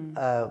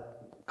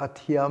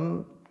kathiam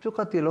chu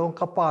katilong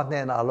kapa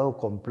ne na lo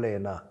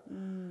complaina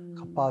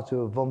kapa chu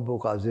vombu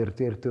ka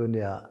zirtir tu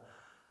nia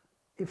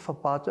if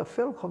pa chu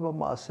fel khoma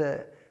ma se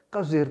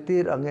ka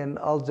zirtir angen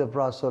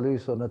algebra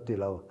solution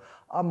atilo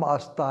ama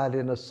style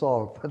in a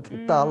solve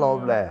ta lo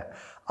le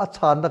a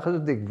chan na kha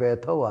dik ve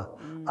thowa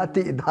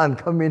ati dan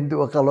khamin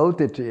du ka lo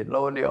ti thi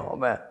lo ni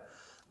home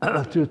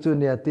chu chu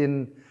nia tin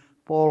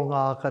pol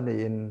nga kan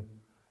in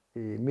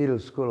middle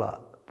school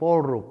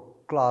poruk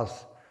class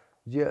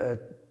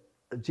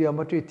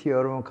geometry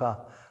theorem ka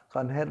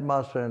kan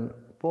headmaster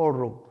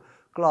poruk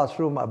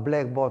classroom a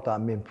blackboard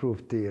am improve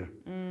tir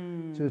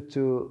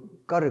chu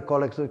kari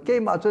collection ke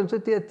ma chon chu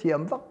ti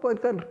thiam vak point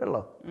kan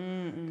khelo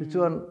ti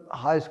chuan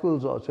high school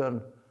zo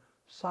chuan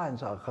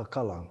science a ka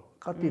kalang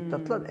ka ti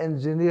tatlan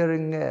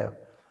engineering nge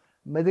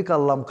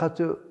medical lam kha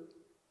chu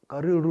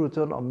kari ru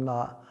chon omna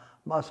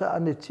ma sa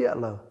ani chia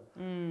lo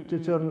chu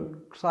chuan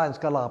science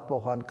kala po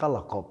khan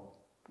kala kop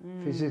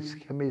physics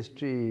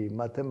chemistry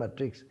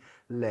mathematics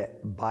le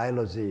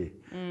biology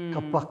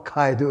kapak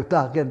khai du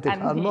ta ken ti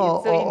khan mo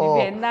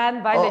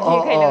nan biology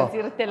khai lo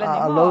zir tel ani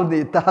mo lo ni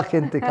ta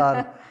ken ti khan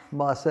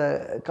ma se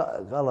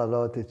kala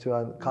lo ti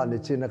chuan khan ni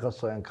china ka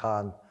soeng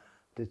khan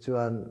ti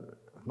chuan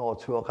no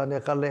chu khan ne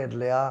ka le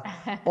le a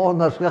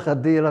honors ka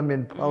khadira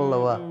min phal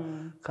lawa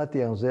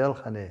khatiang zel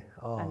khane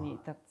ani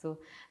tak chu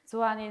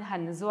chuanin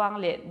han zuang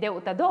le deu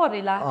ta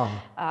dorila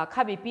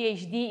khabi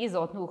PhD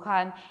izot nu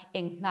khan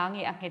eng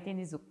nangi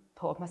angetini zuk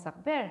tho masak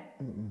ber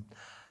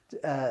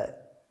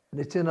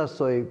ni china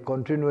soi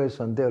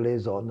continuation de le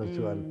zo na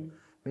chuan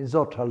min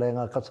zo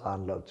thalenga ka chan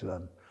lo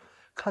chuan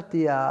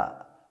khatia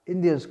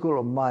Indian School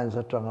of Mines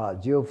atanga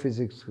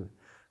geophysics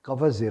ka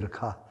vazir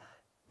kha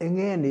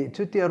enge ni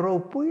chutia ro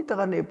pui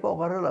ta ni po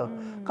ka lo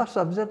ka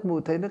subject mu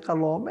theine ka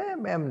lo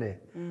mem ni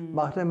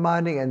ma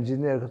mining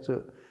engineer ka chu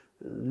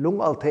lung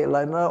al the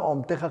lai na om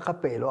te kha ka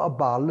pe lo a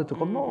bal lu tu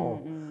ko mo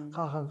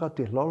kha ka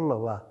ti lo lo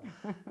wa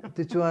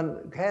ti chuan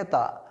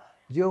kheta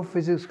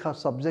geophysics ka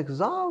subject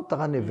zau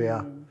ta ni ve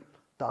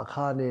ta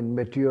khan in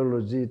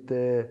meteorology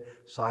te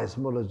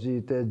seismology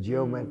te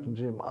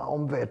geometry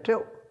om ve te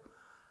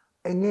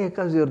enge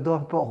ka zir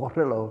don po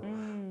ko lo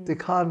ti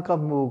khan ka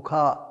mu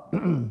kha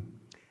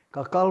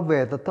ka kalve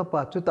ta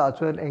tapa chu ta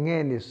chuan enge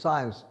ni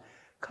science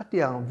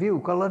khatiang view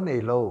kala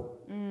nei lo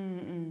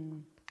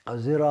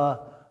azira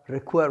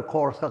require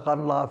course ka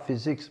kan la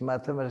physics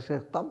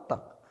mathematics tam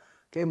tak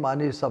ke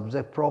mani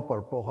subject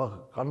proper po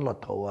kan la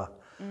thowa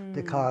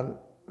ti khan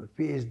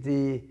PhD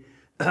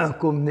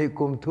kumni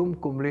kumthum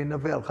kumli na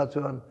vel kha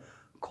chuan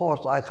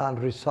course I can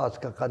research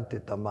ka kan ti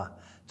tama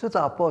chu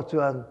ta po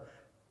chuan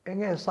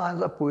enge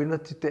science apui na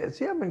ti te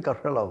sia min ka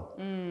hello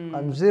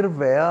an zir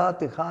ve a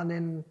ti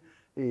khanin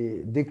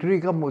degree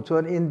ka mu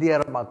chuan India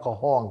ma ka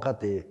hong ka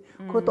ti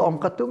ko tom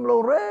ka tum lo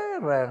re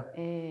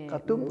ka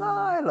tum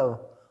ngai lo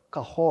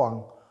ka hong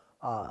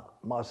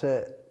ma se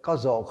ka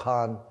zo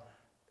khan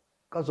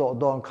ka zo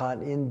don khan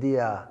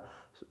India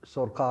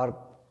sarkar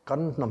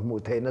kan na mu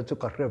the na chu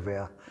ka re ve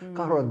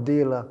ka ron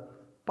dila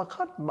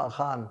pakhat ma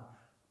khan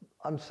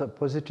answer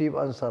positive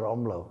answer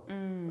omlo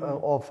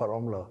offer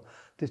omlo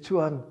ti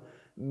chuan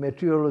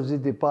meteorology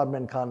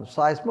department khan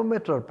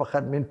seismometer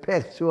pakhat min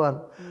pek chuan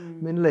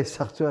min le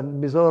sak chuan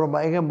Mizoram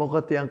enge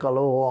moka tiang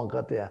kalo hong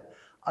ka tia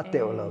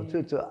ateu lo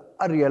chu chu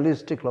a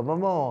realistic lo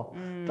mo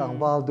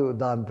tangwal du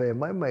dan ve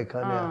mai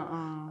khania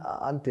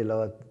anti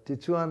lo ti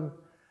chuan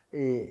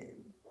e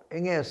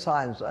enge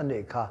science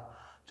ani kha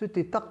chu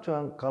ti tak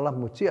chuan kala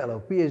mu chia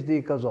lo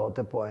PhD ka zo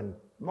te point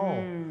mo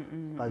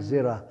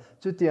azira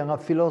chu ti anga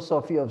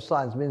philosophy of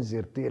science min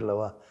zirti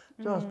lo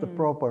just the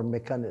proper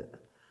mechanic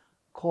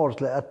course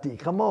le ati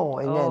kamo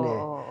enge ne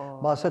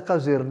ma sa ka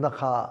zir na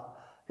kha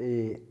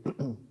e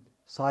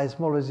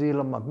seismology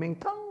la ma ming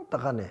tang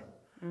takane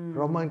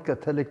Roman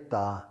Catholic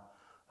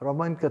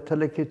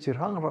hi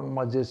chirhang rang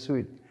ma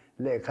Jesuit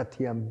le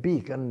khathiam bi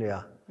kan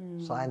ya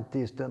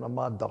scientist and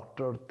ama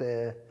doctor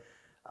te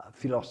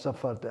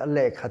philosopher te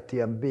le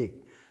khathiam bi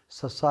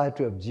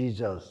Society of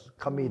Jesus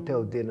kami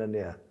teu din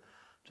ania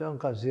chang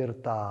ka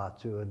zirta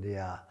chu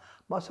dia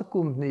ma sa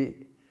kum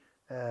ni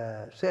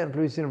St.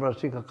 Louis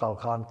University ka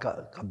kalkhan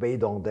ka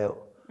beidong deu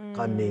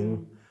ka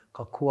ning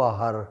ka khua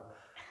har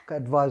ka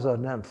advisor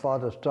nan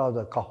father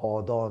strauder ka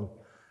hodon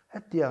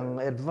hetiang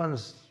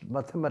advanced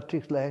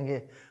mathematics lang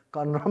he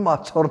kan rama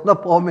chorna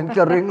pomin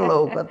ka ring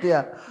lo ka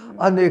tia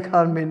ani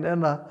khan min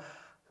ena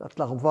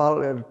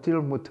tlangwal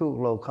til muthuk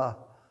lo kha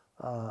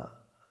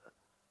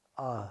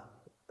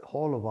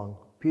holowang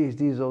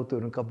PhD zo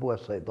tu ka bua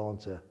sai don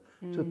che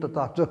chu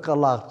ta chu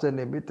kalak che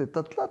ni mi te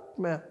tatlat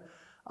me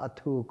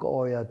athu ko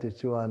oya ti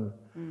chuan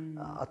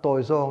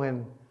atoi zong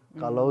in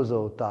ka lo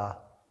zo ta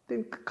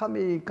tin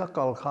kami ka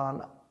kal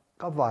khan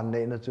ka van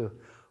nei na chu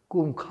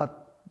kum khat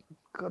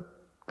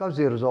ka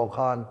zir zo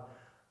khan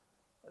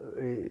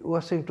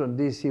Washington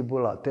DC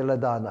bula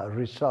teladana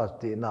research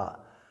ti na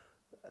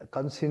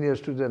kan senior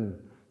student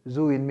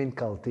zu in min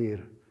kaltir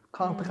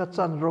khang ta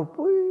chan ro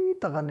pui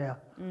ta kania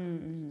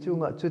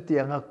chunga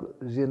chutianga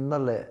zin na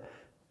le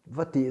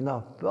vati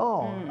na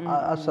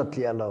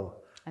asatlia lo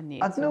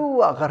atnu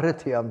wa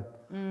karethiam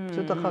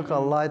chuta ka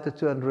lai ta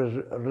chuan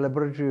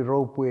laboratory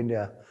ro pui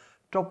nia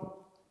top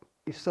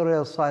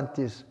Israel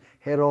scientist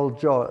Harold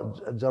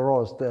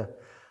Jaros te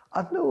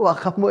atnu wa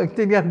khamu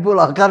engtingan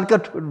bula kan ka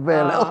thun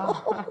bel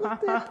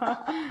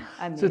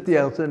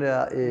chutiang chunia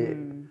e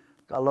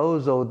kalo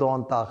zo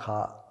don ta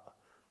kha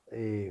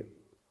e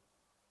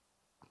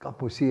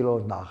kapusilo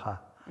na kha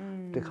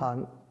te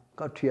khan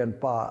ka thian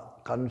pa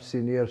kan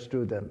senior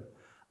student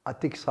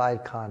atik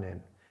side khanen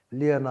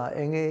liana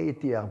enge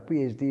itiang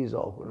PhD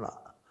zo na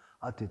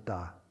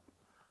atita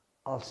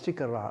I'll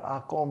stick around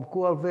a kom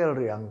kual vel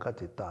riang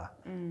katita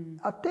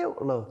ateu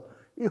lo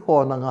I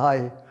hona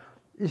ngai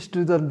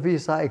student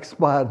visa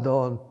expired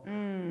on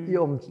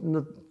yom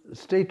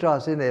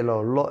status in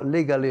elo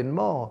legal in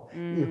mo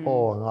I ho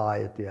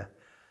ngai tia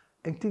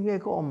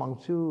engtinge ko mang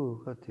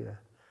chu katia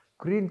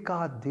green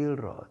card deal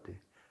ro ti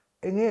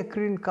enge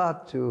green card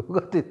chu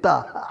katita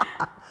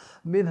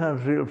min han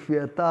real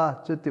fiata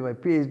chuti mai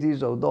PhD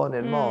zo don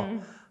en mo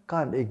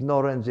kan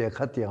ignorance je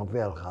khatiang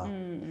vel kha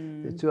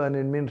chuan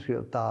in min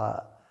real ta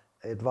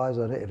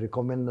advisor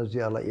recommend na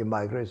jala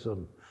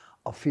immigration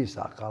office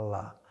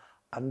akala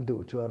andu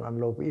chuan an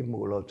lo I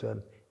mu lo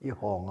chuan I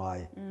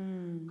hongai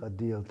ka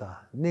deal ta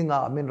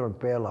ninga min ron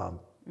pelam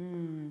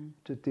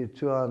chuti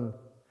chuan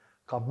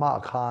ka ma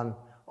khan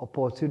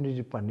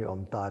opportunity pani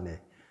om ta ne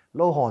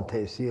lo hon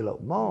the si lo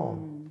mo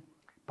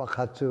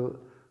pakhat chu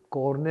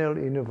Cornell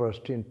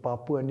University in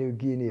Papua New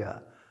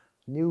Guinea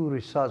new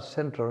research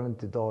center in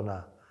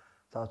Tidona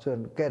ta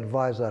chuan ke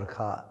advisor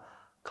kha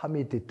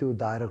committee to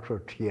director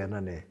thian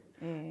ane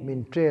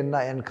min train na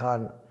en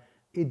khan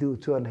idu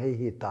chuan hei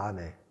hi ta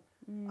ne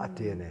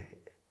atene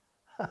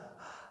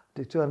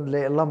ti chuan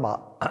le lama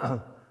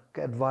ke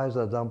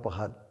advisor jam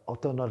pakhat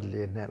autonomous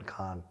len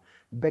khan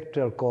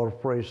Bechtel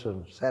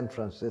Corporation San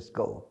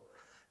Francisco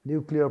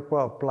nuclear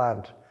power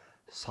plant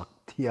sak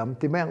thiam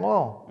ti meng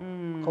o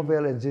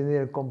Covell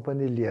engineer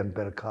company lian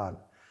per khan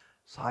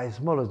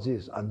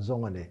seismologist an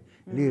zong ani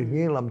lir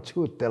nging lam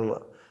chu tel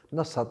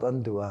na sat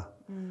an dua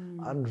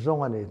an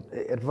zong ani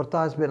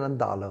advertisement an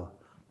dalo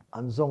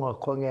an zonga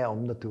khonge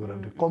om na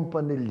turan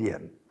company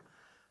lian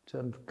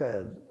chen ka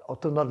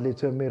autonomous li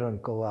chen miran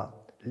ko wa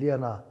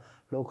liana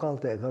local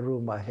te ka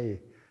ruma he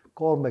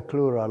call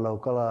McClura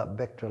local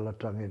Bechtel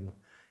atangin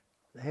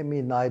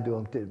hemi nai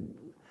duam te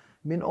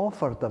min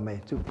offer ta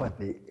me chu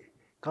pani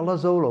kala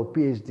zolo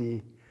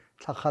PhD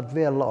thakhat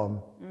vel lom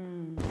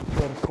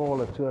chen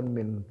call chuan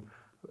min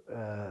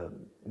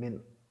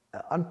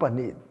an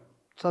pani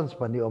sans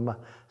pani oma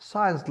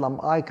science lam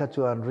ai ka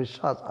chuan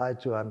research ai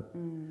chuan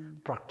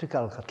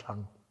practical ka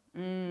thlang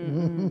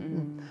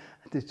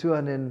ti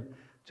chuan in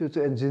chu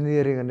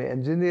engineering and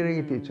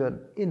engineering ti chuan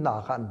ina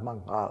khan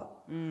manga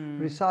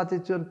research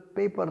chuan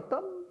paper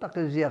tam tak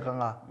zia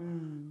kanga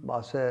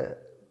ma se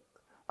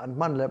an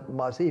man le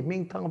ma se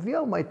ming thang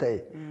viau mai tai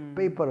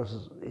paper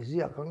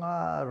zia kanga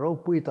ro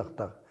pui tak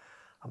tak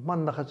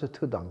man na kha chu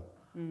thudang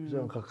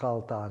zong ka kal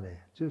ta ne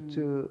chu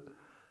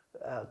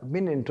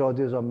min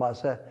introduce ma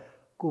se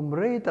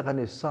kumrei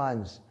takani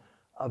science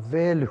a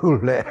value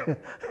เลย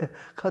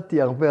ข้าเตี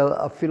ยงเป็น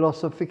a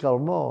philosophical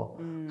โม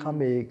ข้า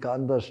มีการ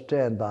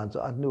understand ด้านจะ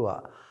อันนู้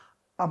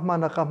อามั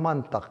นก็มัน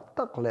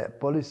ตักเลย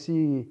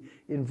policy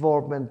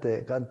involvement เต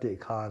กันติ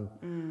ขาน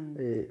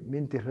มิ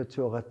นติร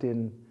ชัวกันติน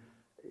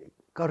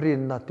ก็ริ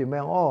นนัดที่แม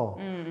งอ้อ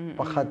ป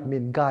ระคัดมิ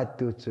น guide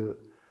ตัวจู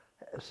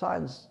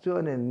science จว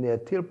นเนี่ย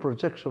ที่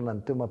projection นั่น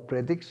ตัวมา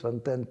prediction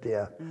เต็นเตีย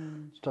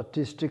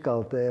statistical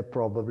เต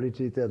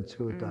probability เต็น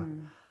ชูตา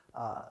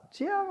เ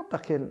ชียงตะ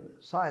เข็น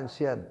science เ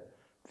ชียน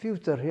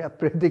future เฮีย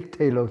predict เท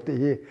โลตี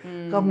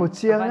ก็มุเ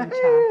ชียง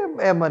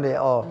มันเนี่ย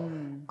อ๋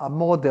อ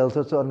model จ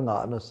ะจนงา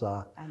นนะซะ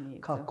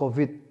ค่ะ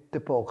covid เต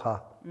ปอกค่ะ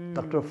ด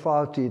ร.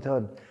 Fauci ท่า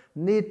น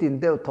นี่ติน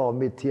เดียวทอ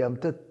มีเทียม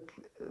แต่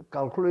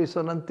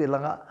calculation นั้นติลั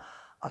ง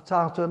อาจา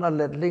รย์จนอันเ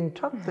ล็ดลิง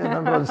ชักเท่า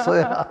นั้นรอนเสี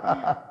ย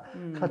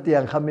ข้าเตีย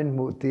งขมิน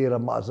มุตีระ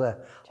มาเสีย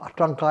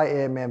ร่างกาย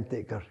ติ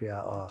กระเรีย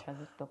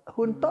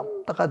หุ่นตั้ม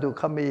ตะกัดู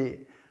ขมี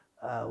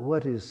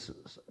what is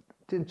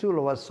ทินชูล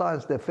ว่า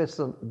science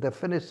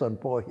definition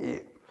พอฮี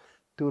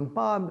ตุน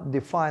ป้า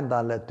define ด้า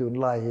นละตุน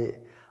ไล่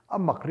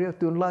มักเรียก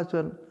ตุนไล่จ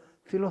น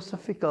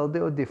philosophical เดี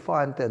ยว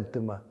define เต็มตั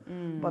วมา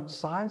but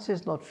science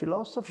is not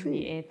philosophy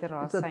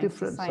it's a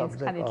different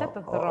subject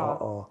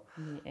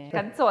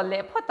กันส่วนเล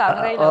ะพ่อต่าง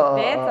ไรเราเ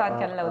ละจาน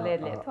กันเราเละ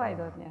ถ้วยโ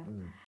ดนเนี่ย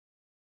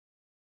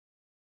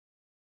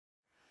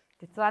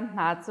ติดจวนห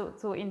า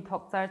จูอินท็อ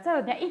กเจอ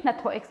เนี่ยอีน่า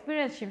ทอ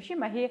experience ชิม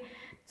มาฮี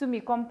จูมี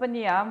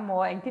company หมอ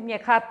เองที่เนี่ย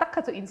ค่ะตักค่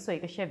ะจูอินสวย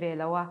ก็เชเว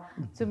แล้วว่า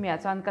จูมีอา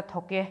จารย์ก็ท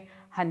อกเก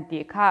หันตี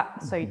ค่ะ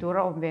สวยดูเร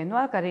าอมเวนั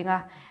วกันริง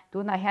ดู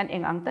น่าเห็นเอ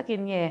งอังตักิ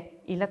นเนี่ย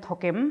อีละทอก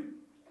เกม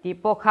ที่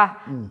ปกค่ะ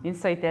อิน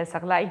สวยแต่สั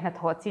กละอีน่า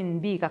ทอจิน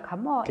บีกับข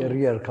มอ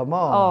career ขม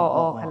อ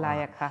ขลา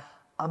ยค่ะ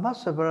อามา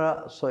สบระ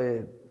สวย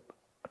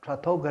ถ้า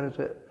ทกันจ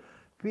ะ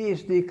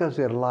PhD ก็จ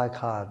ะราย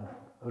การ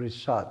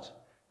research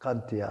กัน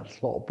ที่อ่ะส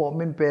อบผม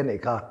มินเป็นอี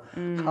กค่ะ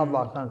ข้าว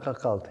างกันก็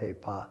เก่าเท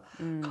ปะ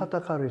ข้าตะ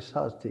การ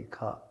research ที่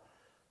ค่ะ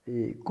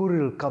กุ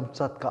ริลคัม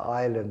ชัดกับไอ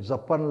แลนด์ญี่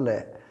ปุ่นเล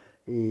ย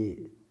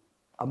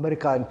อเมริ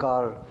กันกับ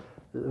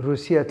รัส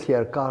เซียเทีย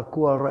ร์กับ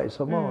กัวไรส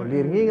มอเรี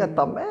ยนงี้ก็ท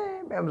ำ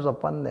ญี่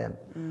ปุ่นเนี่ย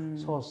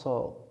so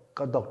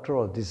กับ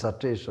doctoral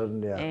dissertation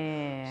เนี่ย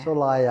so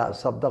ลาย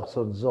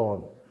subduction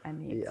zone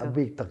อ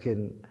บิกตะกิน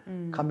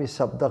ขามี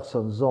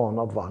subduction zone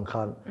อับวัง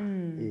คัน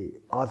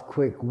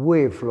earthquake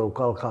wave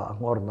local ค่ะ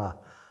งอร์น่ะ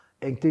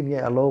เองที่เนี่ย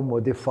allow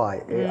modify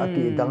อ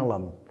ติดังล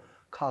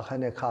ำข้าขัน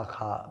เนี่ยข้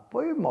าป่ว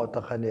ยหมดต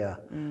ะขันเนี่ย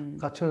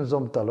ข้าชุนซ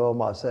มตลอด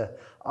มาเส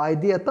ไอ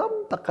เดียตั้ม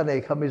ตะขันเนี่ย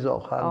ข้ามีจอก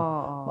ขัน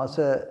มาเส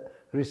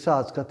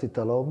research ก็ติดต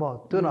ลอดมา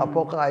ตัวน่ะพ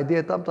อข้าไอเดีย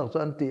ตั้มตักส่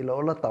วนตีโล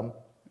ละตั้ม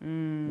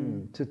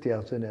ชุดที่อย่า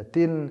งส่วนเนี่ย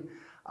ติน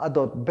อด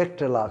อดแบค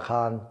ทีเรีย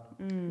ขัน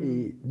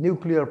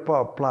nuclear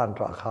power plant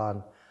ขัน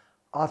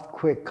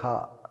earthquake ค่ะ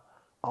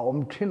เอา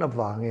ทิ้งอับ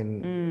วางเงิน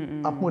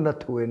อับมุน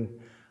ทวิน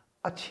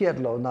อาเชียด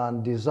เหล่านั้น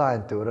ดีไซ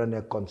น์ตัวเ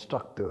นี่ย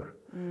constructor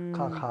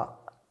ค่ะ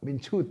มิน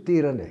ชูตี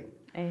ระเนี่ย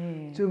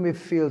จูมี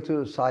feel to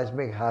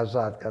seismic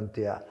hazard กันเ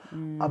ตีย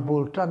อับุ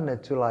ลตันเนี่ย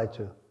จุไล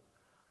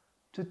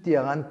จูเตีย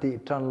งอันติ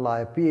ตันไล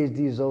PhD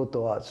โซตั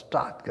ว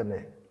start กันเ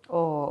นี่ย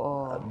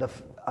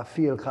a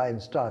feel kind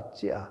start เ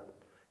ชีย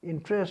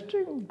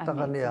interesting ตะ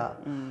กันเนี่ย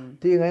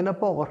ที่ไงนะ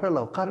พ่อก็ให้เร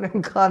าคันเ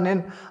น้น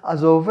อา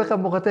โซเฟกัน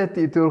มุกเต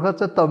ติตัวเขา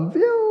จะตั้ม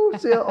วิว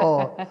เสีย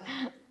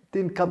ติ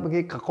นคำ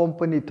นี้กับ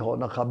company ถอน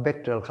นะครับ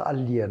Bechtel เขา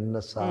เรียนน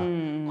ะซะ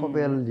เขาเ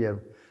ป็นเรียน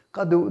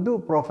ก็ดู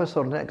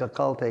professor เนี่ยกับเข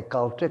าแต่เข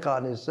าเทคา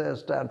นิเซ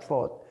สแตนฟอ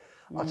ร์ด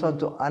อาจารย์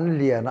ตัวอันเ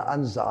รียนอั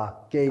นซ่า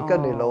เกี่ยกัน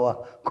นี่แล้วว่า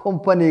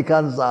company กั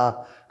นซ่า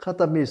เขา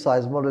จะมี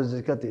seismology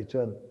กันที่จ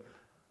น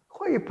เข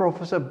าอี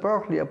professor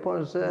Berkeley พอ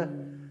จะ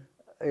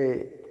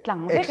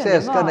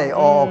access กันใน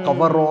กับ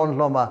วารอน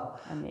ลงมา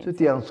สุด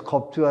ที่ยังขอ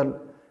บชวน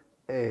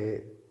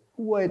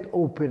wide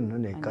open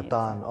นี่กต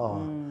าน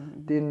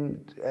ดิน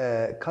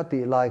คติ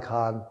ลายค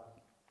าน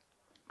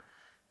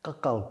ก็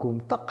เก่ากลุ่ม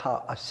ตักขา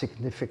a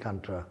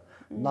significant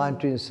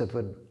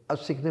 1907 a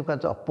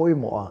significant อ่ะป่วย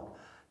หมอ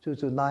จู่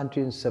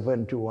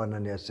1971นั่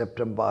นเนี่ย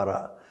September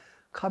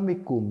ข้ามี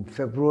กลุ่ม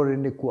February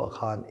นี่กัวค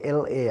าน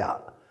LA อ่ะ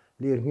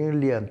เ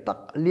รียนตัก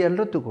เรียนแ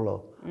ล้วตุกโล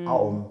เอา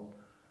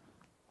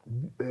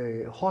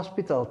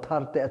hospital ทา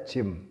นแต่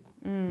ชิม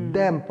แด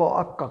มพอ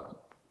อักกัก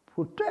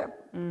ผู้เจ็บ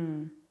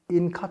อิ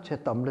นคัดเช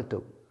ตัมเลยตุ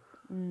ก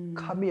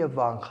ข้ามีว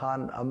างคาน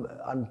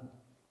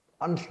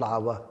อันสลา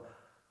วะ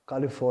แค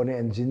ลิฟอร์เนีย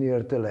เอนจิเนีย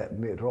ร์ตัวเล่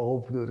มีรอ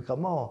บดูดข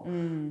โม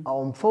เอา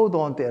ฟูด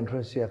อนเตียนทร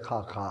เซียข้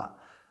า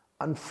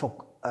อันฟก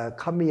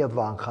ข้ามีว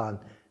างคาน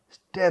ส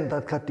แตนดา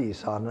ร์ดคติ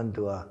สานัน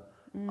ตัว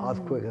อาร์ต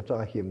ควิกจะ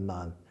หิมน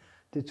าน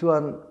ที่ชว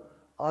น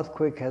อาร์ตค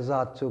วิกเฮซ่า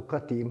จุกค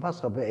ติมา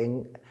สับเอง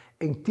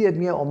เทียน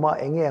เงี้ยออกมา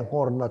เองฮ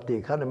อร์นาติ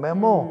ขันแม่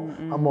โม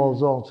อโม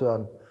ซองชวน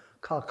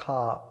ข้า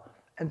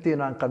อันที่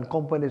นั่นกันคอ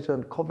มพานีชวน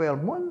เขาเป็น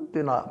มัน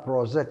ที่น่ะโปร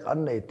เจกต์อัน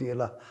ไหนที่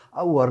ละเอ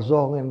าวัวซ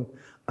องเอง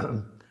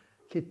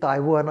ที่ไต้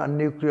หวันอัน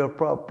นิวเคลียร์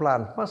พลา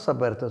นมาสับเ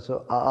บอร์ตัวสุ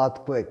อาร์ต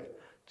ควิก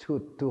ชุ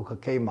ดตัวเขา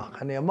เกี่ยมา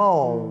ขันเนี่ยโม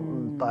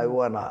ไต้ห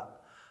วัน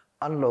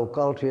อันโลก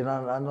าลที่นั่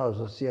นอันเรา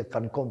เสียกั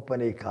นคอมพา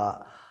นีค่ะ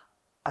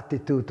อัติ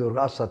ตูตัว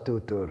อาสัตู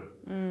ตัว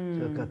เ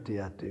จ้ากันที่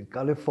แค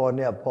ลิฟอร์เ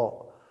นียพอ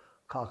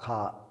ข้า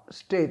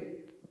state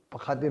ประ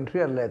คัดอินเรี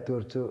ยนเลยตัว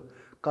จู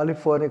แคลิ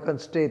ฟอร์เนียกัน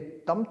สเตท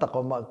ตั้มตะก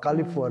มาแค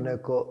ลิฟอร์เนีย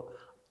ก็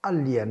อัล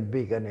เลียน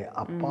บิกันเนี่ย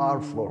อัปพา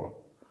ร์ฟอร์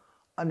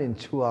อันนี้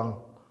ช่วง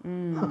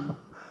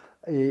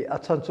ไอ้อา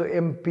จารย์จูเ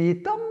อ็มพี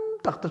ตั้ม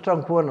ตักตะจัง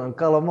ควรอัน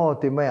กาลามอ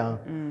ที่ไม่ยัง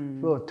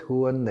ก็ท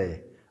วนเลย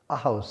อา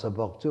เฮาสบ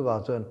อกจูว่า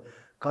จน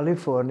แคลิ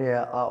ฟอร์เนีย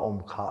อาอม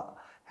ขา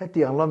ให้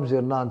ที่ยังลำเจี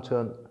ยนนานจ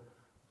น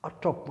อัด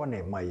จบมันเ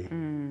นี่ยไม่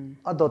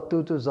อัดดตัว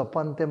จูญี่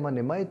ปุ่นเต็มมันเ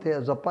นี่ยไม่เท่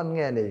ญี่ปุ่นเ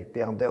งี้ยเนี่ยที่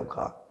ยังเดียว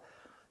ค่ะ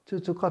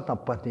จู่ๆก็นับ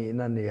ปฏิ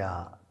นั่นเนี่ย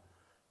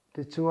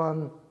ที่ชวน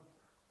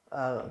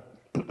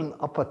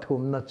อปทุ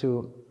มนะจู่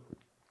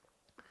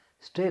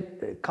state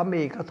ข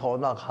มีก็ถอ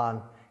นอาคาร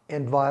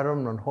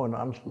environment หน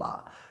อันละ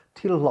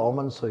ที่เรา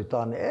มันสวยต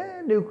อนนี้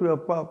nuclear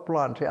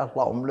plant ที่เร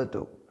าไม่รู้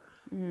ตัว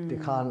ที่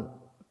ขาน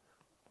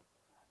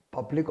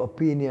public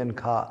opinion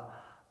ค่ะ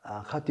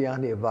ขัดแย้ง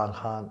นี่บาง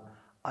ขาน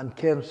อัน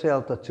cancel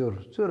ตัว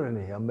จู่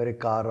นี่อเมริ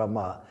การาม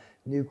า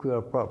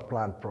nuclear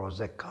plant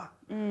project ค่ะ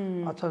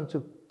อาจารย์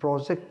จู่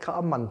project ข้า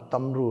มันต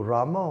ำรูร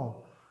าม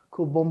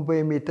คือบอมเบ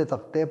ย์มีแต่ตั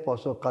กเตปอ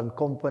สกัน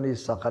company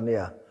สักเนี่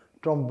ย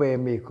ตรอมเบ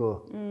ย์มีคือ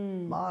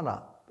มานะ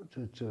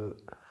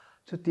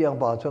จู่เตียง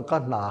บ่าวจนกั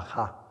นหนา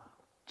ค่ะ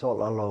จอด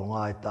ละลง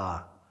ง่ายตา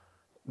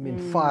มิน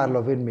fire เรา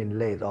เป็นมิน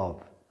laid off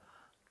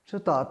จู่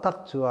ตาตัก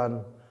ชวน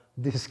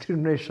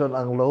discrimination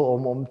อังโลอ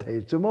มเท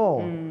จุโม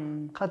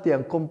ข้าเตียง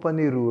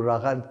company รูรา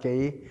กันเก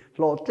ยโ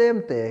ลเต็ม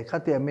เตะข้า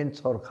เตียงมินส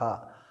อร์ค่ะ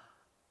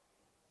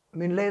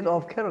มิน laid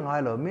off แค่ไง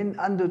หรอมิน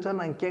อันดูจน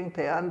อันเก่งเท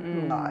อัน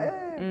ง่าย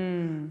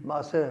มา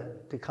เส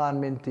ที่ขาน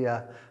มินเตีย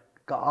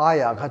ก็อา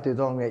ยข้าที่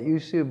ตรงเนี่ย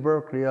UC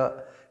Berkeley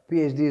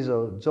PhD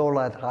โจไล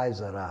ท์ไฮเ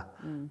ซอร์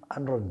อั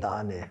นรอนดา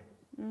นี่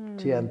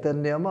ที่อันเต็น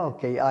เนี่ยมั้ง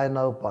เกยไอน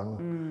าปัง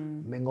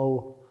มิงโอ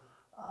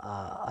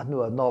อันนู้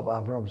นนอบอั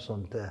บรามสั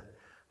นเต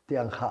ที่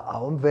อังข้าเอา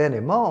เว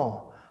นี่มั้ง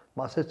ม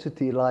าเสจุด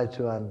ที่ไล่ช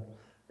วน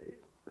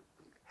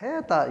เฮ้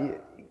ตา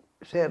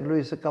เซนต์ลุ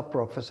ยส์กับ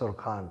Professor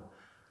Khan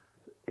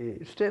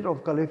State of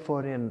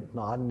California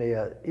นั่นเนี่ย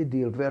อี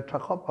ดีลเวททั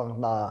กปัง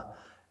นา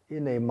อี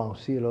ในมัง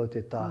ซีโล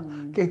ติตา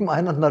เก่งมา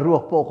นั่นน่ารว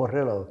บโปกเร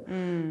ล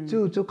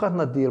จู่กัน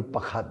น่าดีล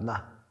ปักขัดนะ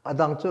อ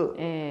ดังจู่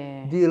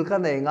ดีลกั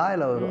นเองง่าย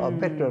เลยเ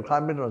บเตอร์คั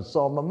นเป็นรถซ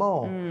อมมาโม่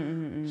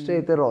สเต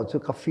ทรอจู่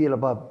กับฟีล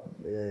แบบ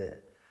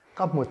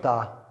กับมุตา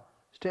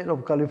State of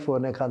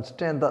California คัน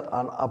standard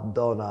and up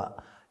down นะ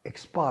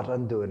expert อั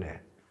นดูเนี่ย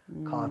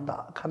ข้าตา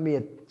ขมี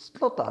ส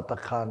ลดตา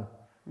คัน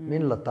มิ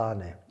นละตา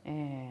เนี่ย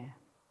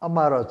อาม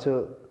าเราจู่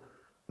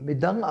มิ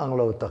ดังอังโ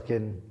ลตะกิ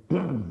น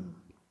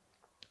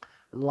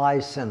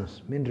license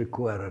มิน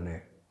require เนี่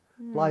ย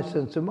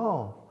license มั้ง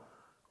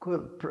คือ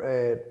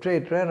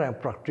trade เรื่อง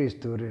practice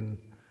ตัวริน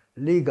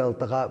legal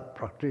ตะกะ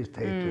practice เท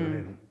ตัว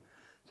ริน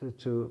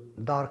จู่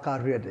ดาร์การ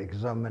เรียน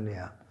exam เนี่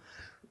ย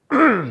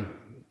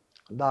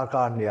ดาร์ก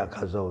ารเนี่ย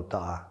ข้าโจต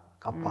า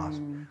ข้า pass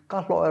ข้า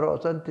ลอยรถ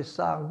จันทิ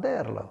สังเดอ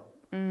ร์แล้ว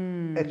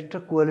extra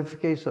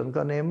qualification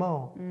กันเองมั้ง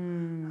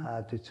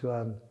ที่ชว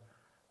น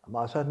ม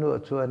าสักหน่อย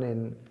ชวนนิน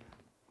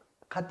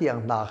ขัดยัง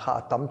นาข้า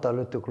ตั้มตะ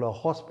ลุตุกโล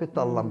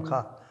hospital ลำข้า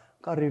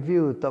ก็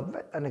review ตับ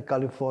อันนี้แค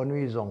ลิฟอร์เ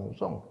นีย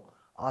ส่ง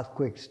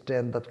earthquake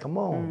standard ขโม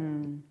ง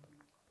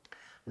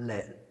แล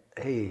ะ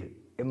hey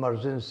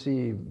emergency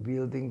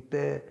building เต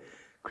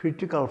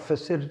critical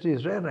facilities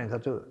เรื่องก็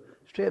จะ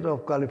State of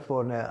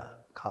California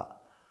ข้า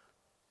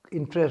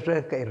interest เรื่อ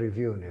งก็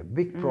review เนี่ย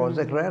big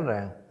project เรื่อ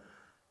ง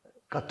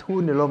ก็ทู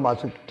นี่เรามา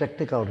สุด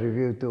technical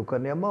review ตัวกั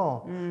นเนี่ยมั้ง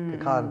ที่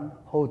ขาน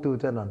how to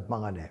เท่านั้นมั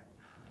งอันเนี่ย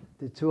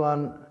ที่ชวน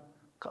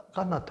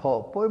ก็น่าทอ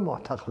ป่วยหมด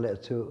ทักเละ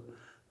จู่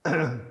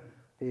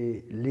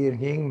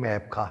learning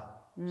map ค่ะ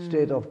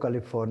State of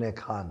California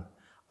ขาน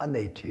อัน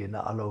นี้ที่น่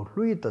าเรา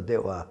ลุยตัวเดีย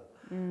ว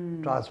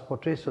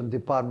transportation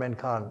department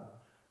ขาน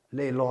เ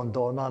ล่ลอนด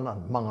อนนั่น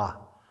มัง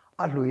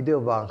อันลุยเดียว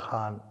บางข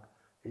าน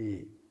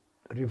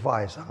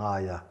revise ง่า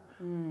ย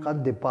กัน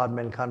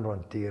department ขานรอ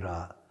นตีระ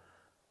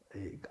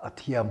อาเ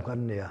ทียมกัน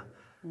เนี่ย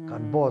กั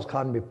นบอสขั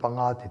นมีปัง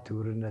อาทิตู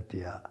รินเตี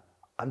ย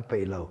อันไป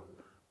แล้ว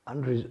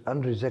อัน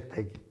reject ใ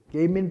ห้เก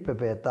มินเป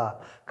เปตา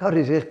ข้า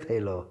reject ให้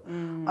แล้ว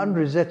อัน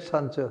reject สั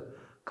นจะ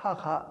ข้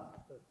า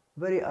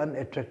very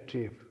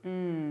unattractive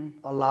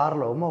ลาร์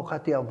แล้วมั่งข้า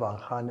เทียมฟัง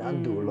ขันอัน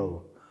ดูแล้ว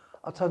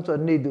อาจารย์จะ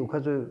นี่ดูข้า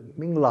จะ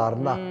มิงลา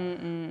ร์นะ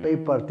ไป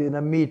ปาร์ตี้น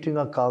ะ meeting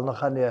กับเขานะ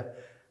ขันเนี่ย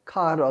ข้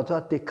าเราจะ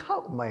ติดข้า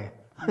วไหม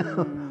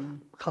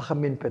ข้า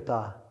มินเปต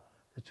า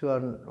ชว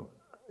น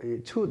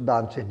ชุดด่า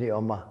นเช่นนี้อ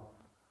อกมา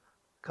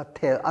ก็เท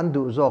อัน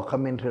ดูจอกข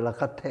มิ้นเรล่า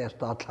ก็เทส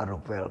ตาร์ทลา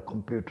ร์เวลคอม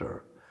พิวเตอ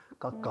ร์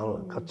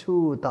ก็ชู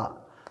ตา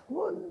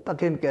วันตะเ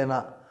กียนแกน่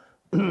ะ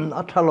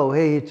อัฐโลเฮ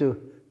จู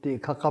ที่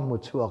ข้าขมุ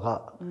ชัว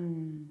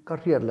ก็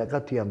เรียนและก็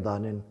เทียมดา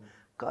นิน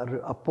ก็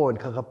อพอยน์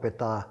ข้าเป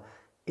ตา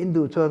อิน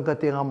ดูชวนก็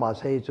เตียงอามาเ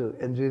ซจู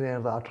เอนจิเนีย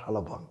ร์อัฐล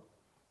บัง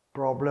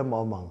problem อ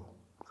มัง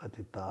ก็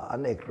ติตาอั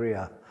นเอกเรีย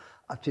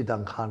อัจดั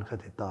งขานก็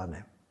ติตาเ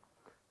นี่ย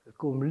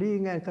กลุ่มลี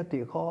เงี้ยก็ติ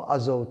เขาอา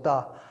โจตา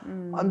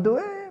อันด้ว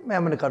ยแม่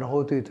มันกันโห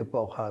ตุยจะป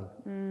อกขัน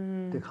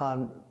ที่ขัน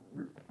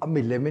อ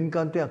มิเลมิน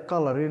กันที่กั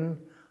ลริน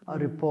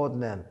รีพอร์ต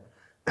เนี่ย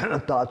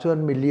แต่ชวน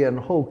มิเลียน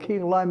โฮคิง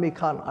ไลมี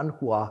ขันอัน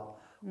หัว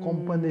คอม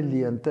พานีเ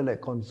ลียนเทเล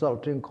คอนซัล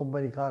ทิงคอมพา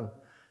นีขัน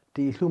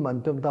ti hlu man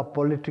tum ta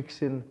politics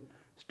in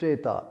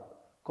state ta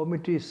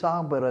committee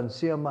sang beran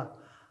siama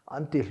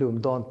anti hlum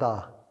don ta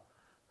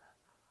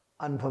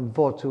an van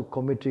vote to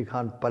committee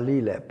khan pali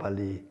le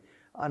pali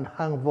an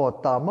hang vote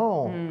ta mo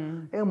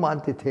eng man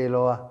ti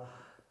thelo a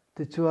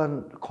ti chuan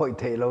khoi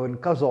thelo in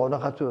ka zo na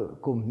kha chu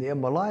kum ni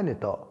malai ni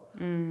to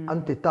an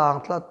ti tang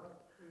tlat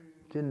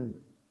tin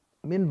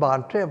min ban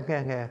trem nge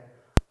nge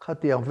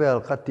khatiang vel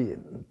khati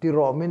ti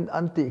ro min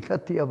an ti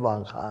khati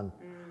awang khan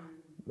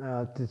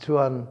ti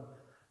chuan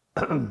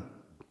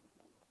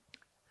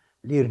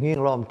lir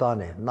nging lom ta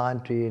ne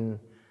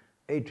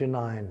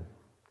 1989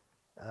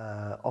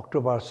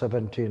 October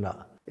 17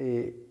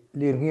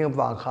 lir nging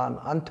wang khan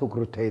an thuk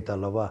ru thei ta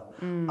lawa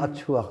a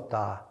chuak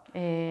ta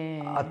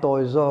a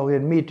toy zong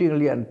in meeting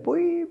lian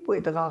pui pui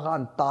ta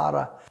khan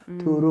tara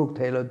thuruk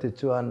thelo ti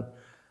chuan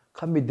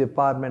khami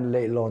department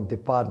leilon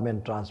department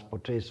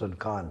transportation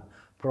khan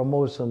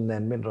promotion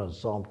nen min ron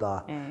som ta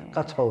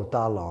ka chho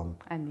ta lom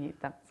ani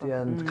tak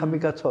tian khami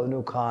ka chho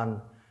nu khan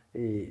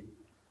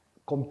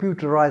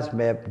computerized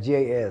map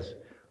GIS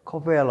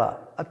khovela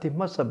ati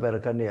masaber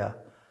kania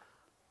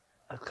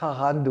kha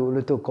han du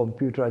lu to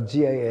computer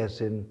GIS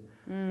in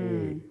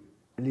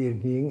lir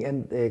hing en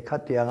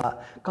khatianga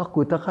ka ku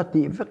ta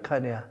khati vek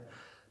khania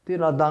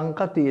tin adang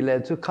khati le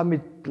chu khami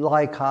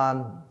lai khan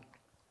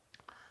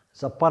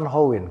Japan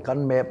hoin kan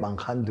map ang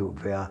khan du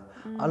vea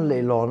an le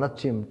lo na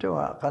chim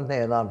tewa kan he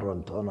nan ron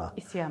thona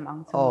isiam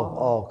ang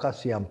ka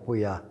siam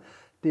puya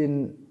tin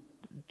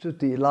chu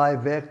ti lai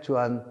vek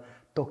chuan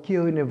Tokyo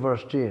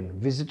University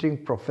visiting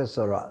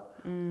professor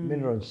min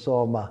ron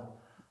soma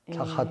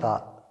thakata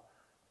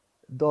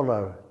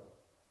dollar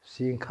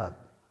sing khat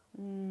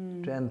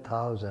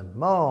 10,000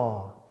 mo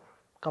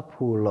ka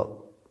phulo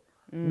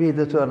mi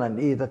ta chuan an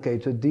I ta ke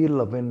chu deal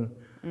lo bin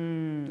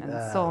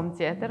som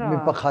che tera mi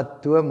pakhat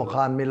tu mo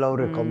khan mi lo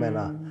recommend a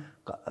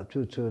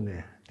chu ne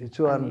ti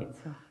chuan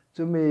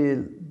chu mi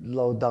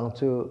lo dang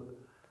chu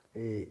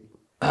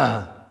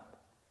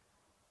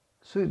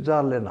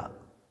Switzerland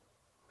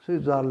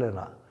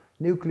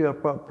nuclear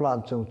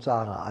plant chung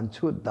changa an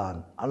chut dan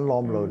an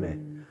lom lo ne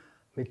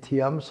mi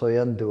thiam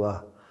soyan dua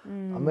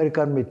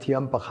American mi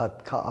thiam pakhat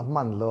kha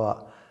aman lo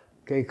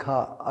ke kha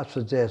a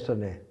suggest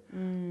ne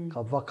ka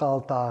vakal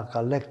ta ka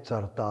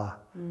lecture ta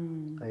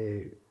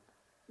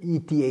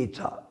ETH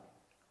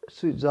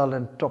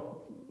Switzerland top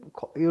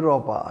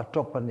Europa a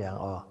top anyang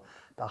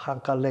ta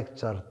khang ka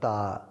lecture ta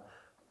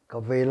ka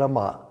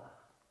velama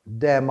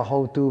dam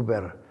how to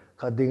ber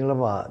ka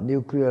dinglama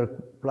nuclear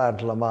plant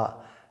lama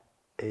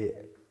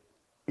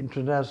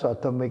International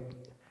Atomic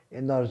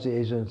Energy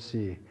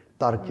Agency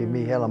Turkey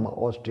mi helama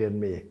Austrian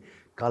mi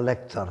ka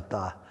lecture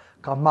ta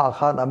ka ma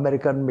khan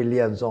American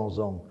million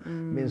zong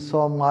min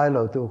som ngai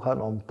lo tu khan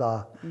omta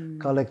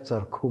ka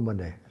lecture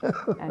khumane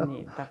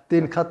ani tak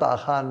tin khata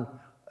khan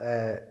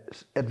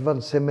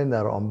advanced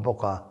seminar om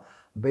boka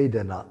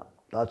beidena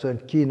ta chuan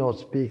keynote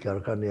speaker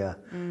kania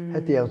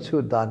hetiang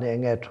chu dan he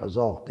nge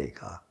thazok ti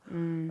kha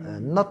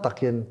na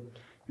takin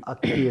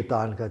akhi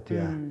tan ka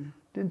tia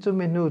tin chu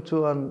mi nu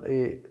chuan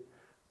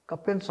ka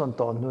pension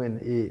ton nuin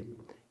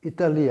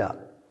Italia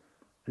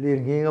lir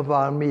nginga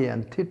wang mi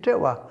an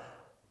thitrewa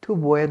thu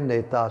boen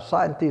nei ta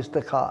scientist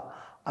kha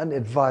an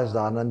advise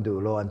dan an du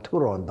lo an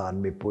thuron dan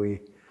mi pui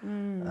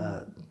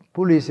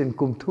police in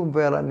kum thum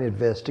vel an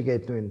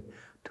investigate nuin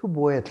thu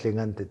boe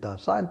thlingan ti ta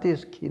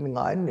scientist kin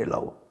ngai ni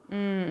lo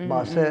ma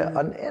se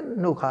an en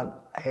nu khan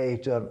hei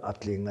chuan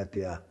atlinga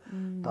tia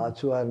ta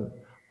chuan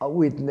a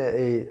witness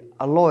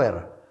a lawyer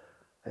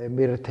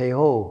mir thei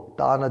ho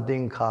ta na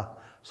ding kha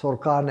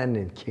sarkar nen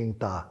in king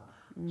ta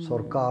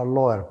sarkar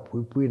lawyer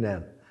pui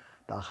nen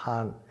ta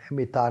khan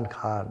hemitan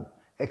khan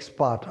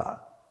expert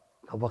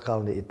ka vakal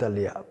ni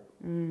Italia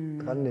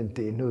kan nin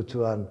ti nu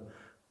chuan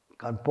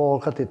kan pol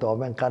khati to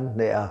men kan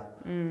ne a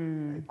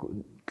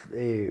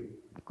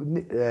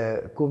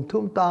kum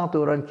thum tang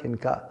turan khin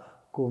ka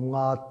kum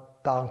nga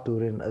tang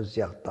turin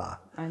azyak ta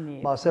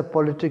ma se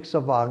politics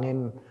awangin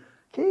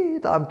ki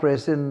ta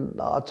president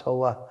a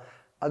chowa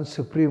an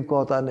Supreme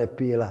Court an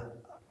appeal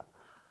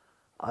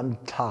an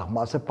thak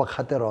ma se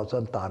pakhate ro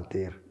chan tan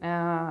tir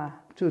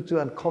chu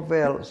an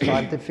khovel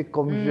scientific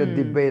commission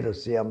debate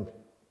asiam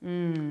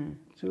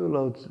chu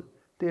lo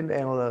tin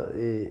engla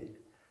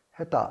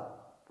heta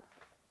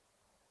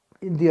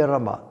India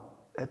rama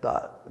heta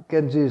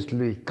Kansas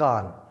lui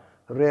kan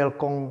rail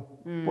kong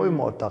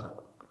poimo tak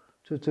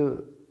chu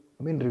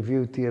min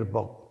review tir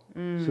bok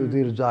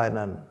sudir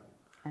jainan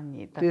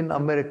tin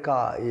America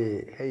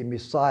hey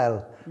missile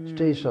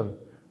station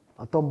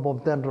atom bomb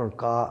ten ron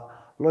ka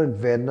loin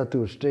ven na tu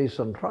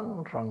station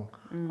rang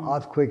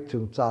earthquake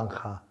chung chang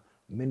kha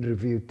min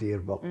review tir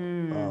bok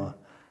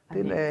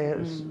tin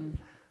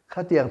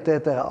khatiang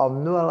te om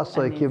nuala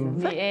soi kim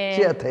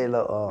che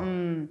thelo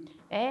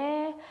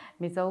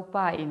mi zo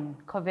pa in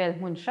khovel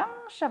mun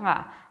shanga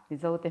mi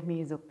zo te mi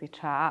zuk ti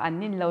tha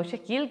anin lo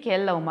shakil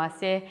kel lo ma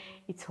se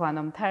I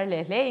chhuanom thar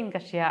le in ka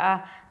sia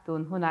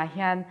tun huna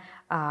hian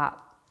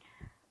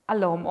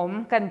alom om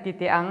kan ti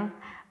te ang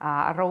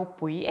rau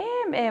pui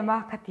em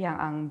à khát tiếng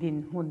ang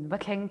din hun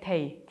vắt leng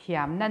thầy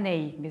thiam na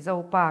nei mi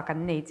zo pa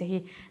kan nei che hi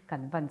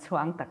kan van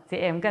chuang tak che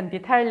em kan ti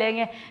thar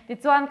lenge ti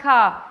chuan kha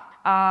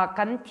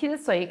kan thil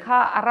soi kha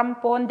aram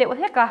pon deuh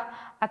hleka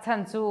a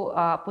chan chu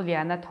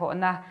puliana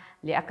thona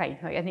le a kai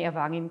hnoi ani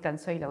awangin kan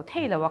soi lo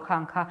thei lo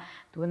khang kha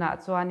tuna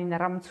chuanin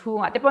ram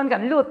chunga te pon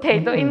kan lut thei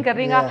to in ka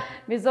ringa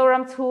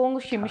mizoram chung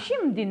shim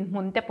shim din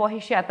hun te po hi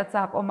sha ta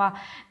chak oma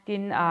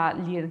tin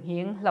lir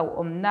hing lo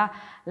omna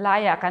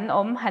laya kan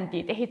om hanti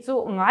te hi chu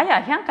ngaya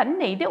hyang kan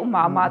nei de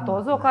ma to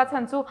zo kha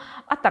chan chu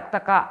atak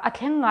taka a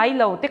thleng ngai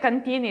lo te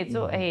kan ti ni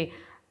chu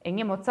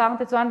enge mo chang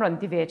te chuan ron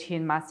ti ve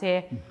thin ma se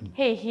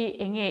hei hi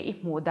enge I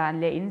hmu dan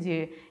le in ji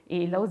I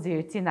lo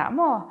zir china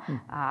mo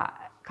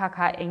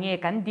kha enge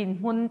kan din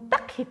hun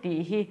tak hi ti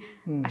hi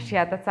a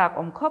hria ta chak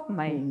om khop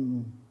mai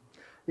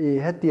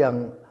hetiang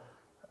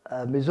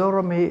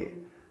Mizoram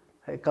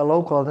hi ka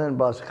local nen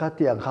bas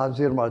khatiang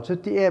khanzir ma chu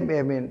ti em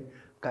in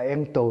ka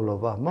eng to lo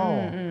ba mo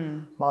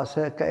ma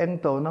se ka eng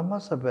to na ma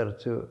saber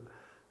chu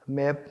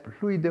me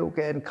hlui deu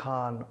ke en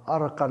khan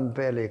arakan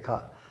valley kha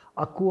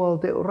akual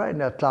de right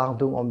na tlang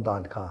dung om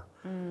dan kha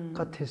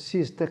ka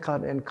thesis te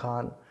khan en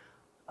khan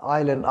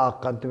island arc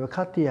kan te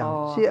khatiang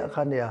chia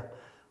khan ya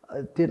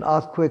tin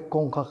earthquake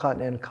kong kha khan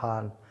en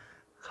khan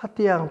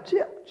khatiang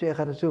chia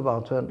khan chu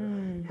bang chon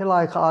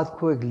helai kha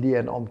earthquake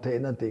lian om the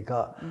na ti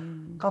kha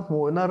ka mu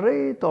na re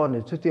to ni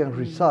chu tiang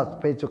research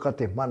pe chu ka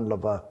te man lo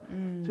ba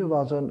chu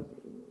bang chon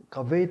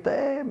ka ve te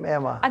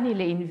em ani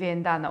le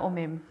invent dan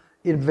omem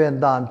invent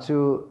dan chu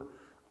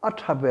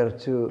athaber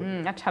chu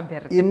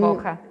po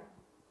kha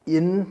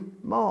in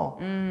mo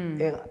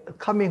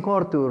coming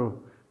hor tur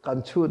kan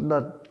chut na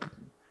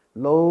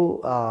low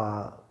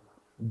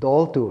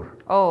dol tur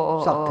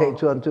sak the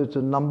chuan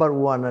chu number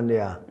 1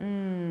 ania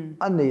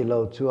ani lo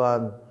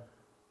chuan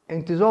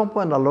eng ti zong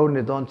pon alo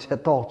ni don che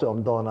tok chom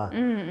dona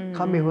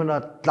khami huna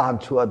tlan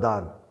chua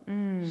dan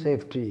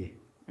safety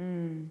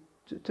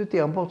chu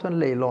tiang pok chuan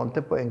leilon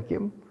te po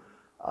engkim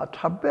a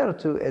thaber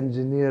chu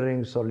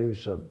engineering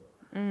solution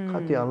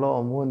khatiang lo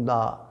mun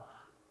na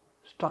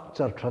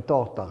structure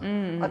thatok ta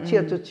a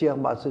chia chu chiang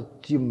ma chu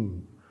gym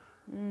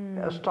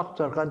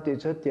structure kan ti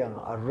chu tiang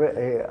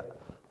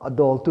a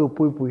dol tu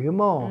pui hi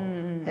mo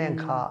heng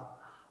kha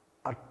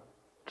a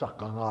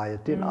chak ngai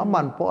tin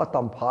aman po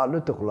atam pha lu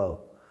tuk lo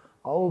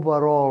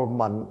overall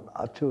man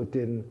a chu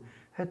tin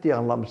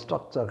hetiang lam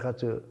structure kha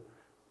chu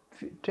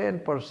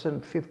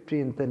 10%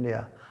 15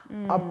 tenia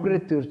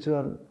upgrade tu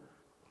chuan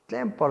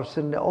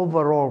 10%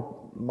 overall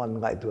man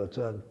ngai tu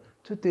chuan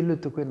chu ti lu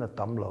tuk na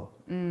tam lo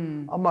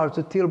amar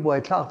chu thil boy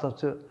thak ta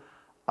chu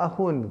a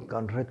hun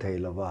kan re thei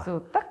lo ba chu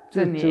tak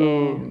chu ni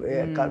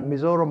kan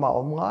Mizoram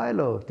om ngai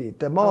lo ti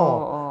te mo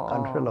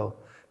kan re lo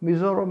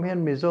Mizoram hian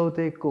mizo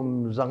te kum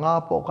zanga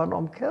po kan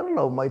om kher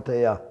lo mai te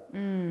ya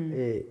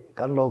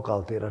kan local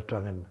ti ra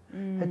tangin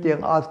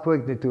hetiang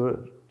earthquake ni tur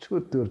chu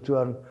tur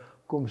chuan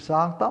kum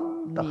sang tam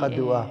ta ka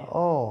dua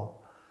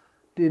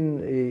tin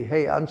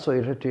hei an soi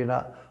re tina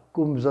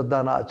kum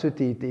zadana chu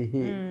ti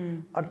hi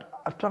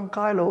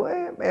atangkai lo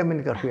em in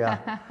ka ria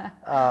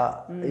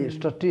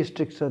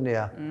statistics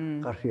ania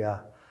ka ria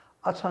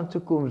achan chu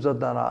kum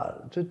zadana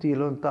chu ti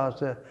lon ta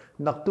se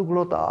naktuk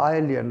lo ta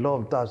alien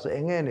lom ta se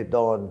enge ni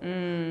don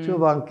chu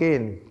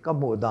bangkin ka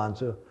mu dan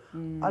chu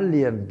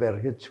alien ber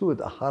hi chu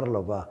da har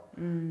lo ba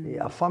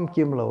a fam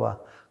kim lo wa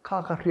kha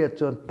ka ria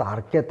chon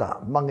target a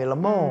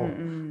mangilamo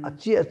a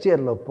chi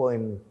lo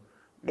point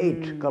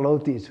 8 ka lo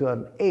ti chuan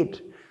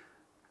 8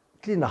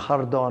 tlina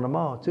har don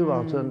ma chu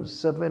bang chon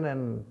 7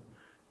 and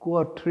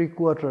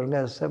 3/4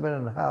 nge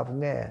 7.5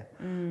 nge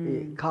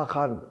kha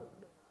khan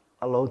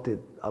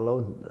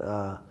alone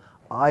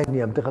ai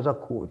niam te kha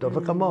khu to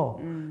fa kamo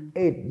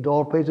 8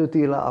 dol pe chu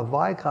ti la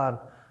avai khan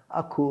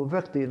a khu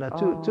vek ti na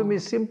chu mi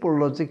simple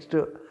logic to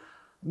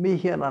mi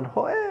hian an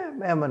ho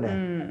em ane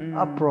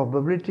a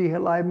probability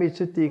helai mi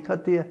chu ti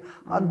khati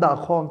an da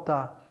khom ta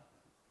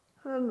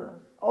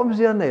om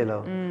zia nei lo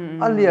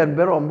alien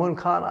berom mun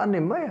khan ani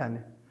mai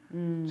ani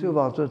chu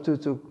ba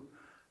chu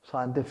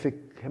scientific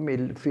hemi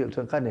field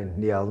chon kan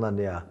nial na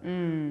nia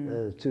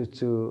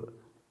chu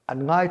an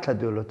ngai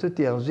thadu lo chu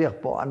tiang ziak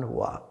po an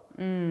huwa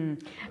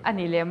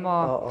ani le mo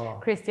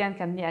Christian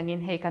kan ni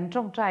angin hei kan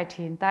tong trai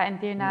thin ta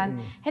antinan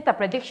heta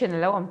prediction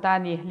lo om ta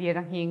ni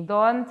lirang hing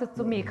don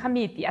chu mi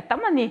khami ti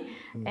atamani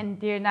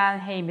antinan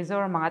hei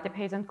Mizoram anga te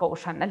phei jan ko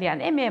shan alian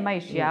mai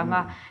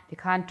sianga ti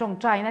khan tong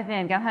trai na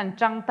nen kan han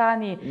chang ta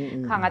ni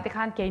khanga te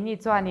khan ke ni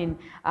chuanin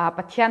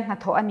pathian na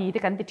tho ani te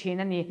kan ti thin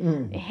ani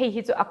hei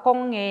hi chu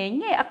akong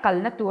nge akal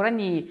na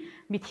turani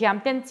mi thiam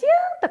ten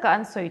chiang taka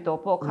an soi to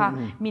po kha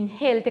min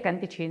hel te kan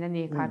ti thin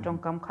ani kha tong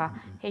kam kha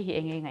hei hi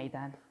enge ngai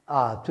dan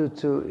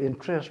to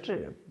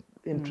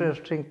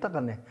interesting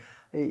takane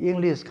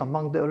English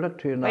kamang de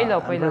electrina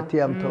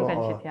tiam to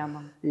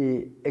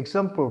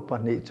example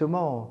pani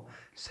chumo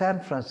San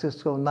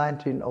Francisco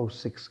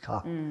 1906 kha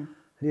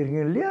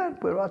lian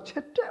pero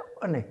chete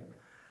ani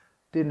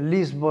tin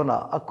Lisbon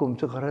akum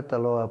chu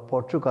kharetalo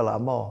Portugal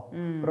amo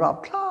rap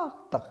thak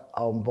tak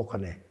aum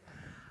bokane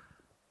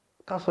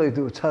ka soi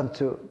du chan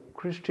chu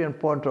Christian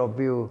point of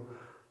view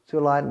chu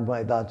line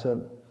mai da chun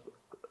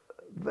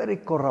very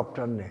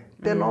corruption ne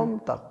tenom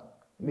tak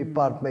mi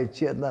part mai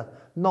chiat na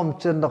nom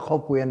chen na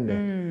khopuen ne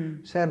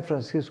San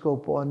Francisco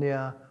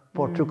ponia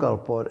Portugal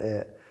port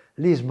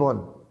Lisbon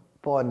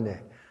pon ne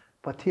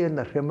pathian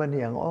na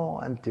remaniang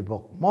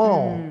antibok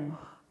mo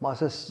ma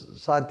sa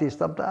scientist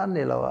tam ta an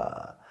ne lawa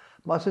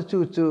ma sa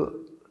chu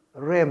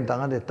rem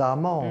dang ane ta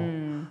mo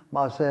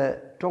ma sa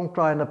trong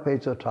try na pe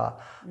cho tha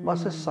ma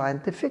sa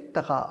scientific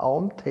ta ka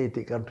aom thei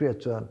ti kan ria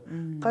chuan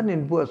kan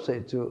in bu se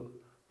chu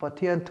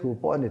pathian thu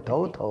po ani tho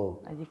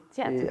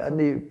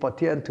ani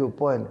pathian thu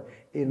point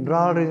in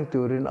raring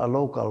turin a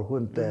local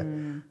hunte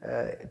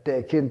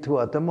te kin thu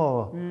atamo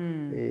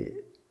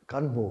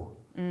kan mu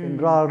in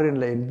raring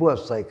le in bu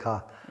sai kha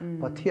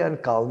pathian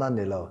kawna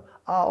ni lo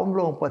a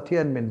omlong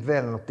pathian min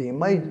veng ti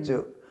mai chu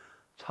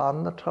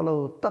chan na thalo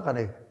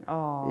takane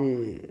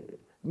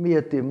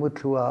mi ti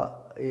muthua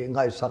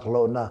ngai sak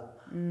lo na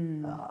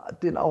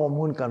tin awm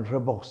hun kan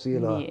rebok si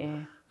lo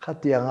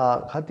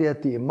khatia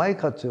ti mai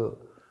kha chu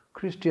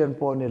Christian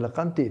pon ni la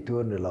kan ti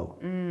tu ni lo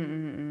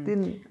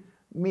tin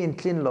min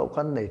tlin lo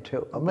kan nei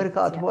theu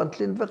America pon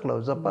tlin vek lo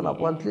Japan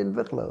pon tlin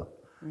vek lo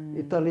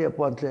Italy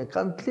pon tlin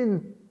kan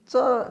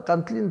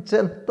tlin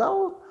chen tau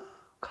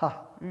kha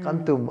kan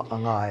tum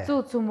angai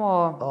chu mo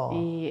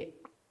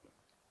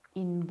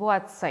in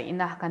buat sai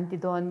na kan ti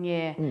don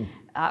nge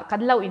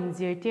kan lo in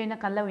zirtir na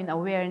kan lo in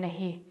aware na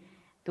hi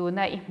tu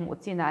na i mu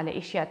china le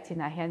asia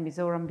china hian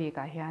Mizoram bi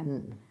ka hian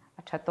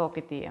a thato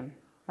kitiam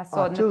ma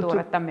so na tur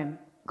atamem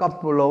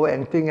kapulo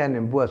eng tingan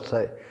in buat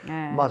sai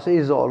ma se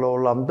zo lo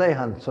lam dai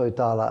han soi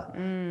ta la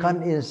kan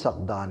in sak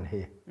dan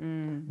hi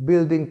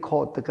building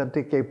code kan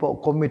te ke po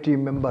committee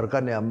member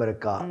kan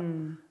America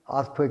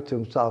earthquake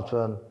chung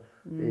southern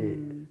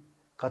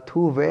ka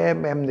thu ve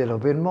ni lo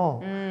vin mo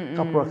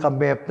ka pro ka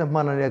map na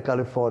manania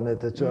California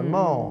te chuan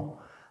mo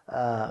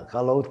ka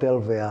lo tel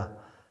ve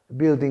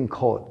building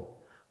code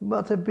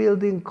but the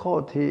building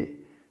code hi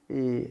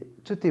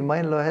chuti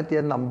main lo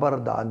hetia number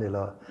da ni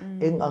lo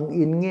eng ang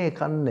in nge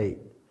kan nei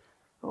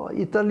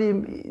Italy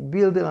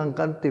building ang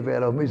kan ti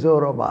velo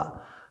Mizoram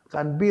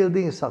kan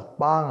building sak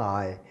pa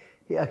ngai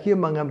hi akhim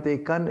mangam te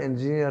kan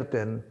engineer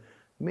ten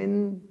min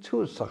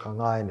chu sak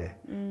ngai ne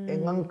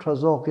eng ang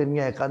trazok in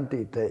nge kan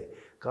ti te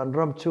kan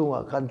ram chunga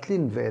kan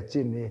clean ve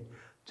chin ni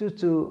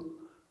chu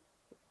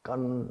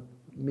kan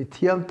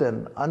mithiam ten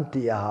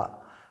antia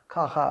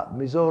kha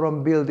Mizoram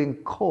building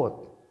code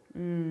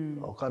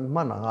o kan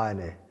man ngai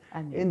ne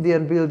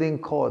Indian building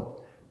code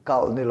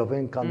kal ni lo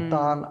ven kan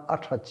tan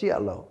atha chia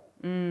lo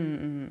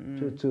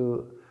chu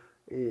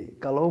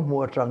kalau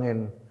mua trangin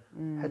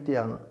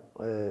hetiang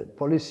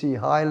policy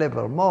high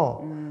level mo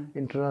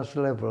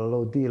international level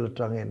low deal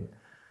trangin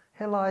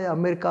helai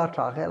America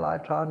tha helai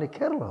tha ni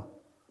kherlo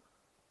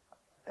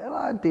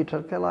helai ti tha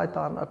helai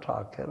tan atha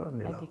kherlo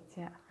ni lo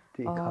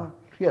ti kha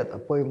riat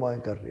apoi moi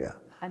ka ria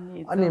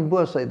anin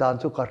bu sai dan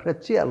chu ka re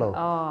chia lo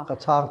ka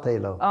chang thei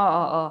lo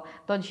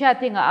ton sia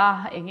tinga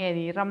enge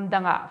ni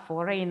ramdanga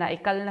foreign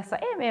ikal na sa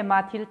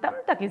ma thil tam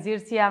tak izir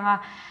sianga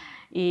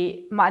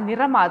ma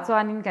nirama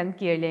chuanin kan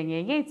kirlenge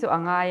nge chu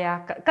angaya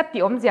kati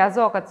omzia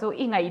zo ka chu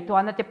ingai to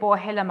na te po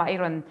helama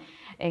iron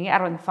enge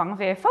aron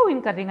fangve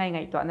fawin ka ringai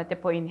ngai to na te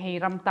po in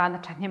heiram ta na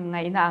thanem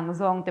ngai na ang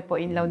zong te po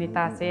in launi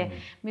ta se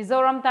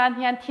Mizoram tan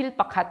hian thil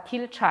pakhat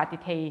thil tha ti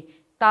thei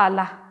ta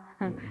la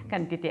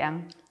kan ti te ang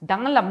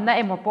danglam na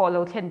emo po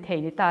lo thlen thei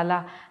ni ta la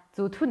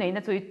chu thu nei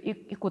na chu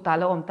ikuta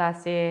lo om ta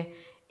se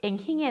eng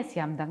hinge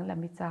siam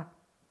danglam i chak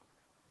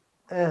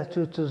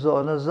chu zo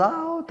na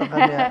zao ta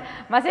kanya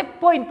ma se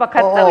point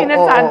pakhat tawin na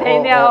chan thei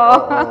ne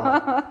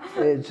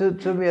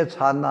chu mi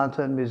chan na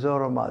chen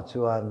Mizoram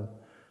chuan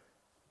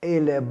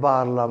ele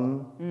barlam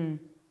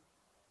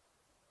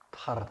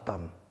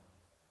thartam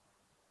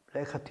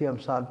le khathiam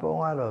san po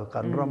nga lo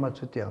kan rama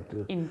chu tiang tu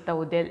in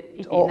todel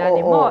itina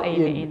ni mo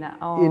ina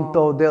in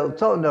todel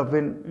chau na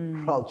vin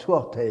rau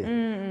chuak thei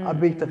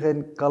abik taken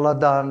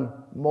kaladan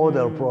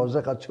model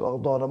project a chuak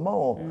do na mo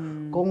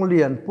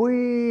konglian pui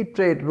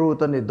trade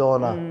route ani do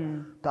na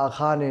ta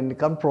khanin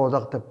kan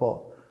product te po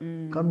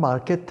kan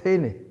market thei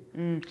ni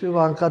chu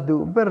wang ka du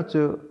ber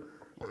chu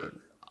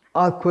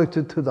a khoi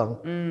chu thu dang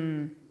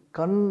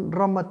kan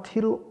rama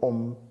thil om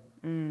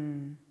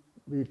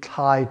bi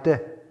thai te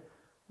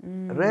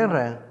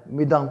re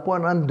midang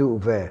pon an du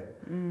ve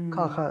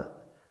kha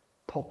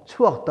thok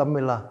chuak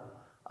tamila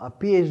a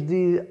PhD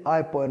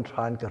I point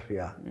tran ka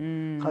ria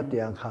kha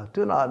tiang kha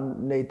tu na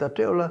nei ta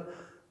teula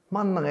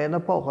man na nge na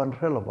po kan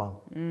relo bang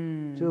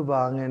chu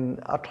bangin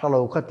a thalo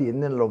ka ti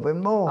nen lo ve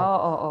mo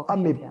a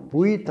mi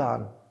pui tan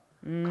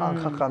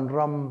kha kan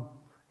ram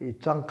I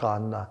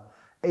changkan na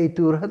ei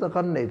tur ha ta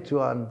kan nei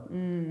chuan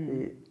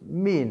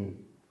min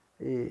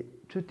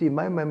chu ti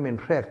mai min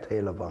rek thei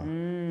lo bang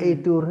ei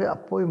tur he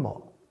apoi mo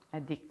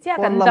adik chia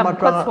kan dam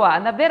kho chwa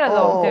na bera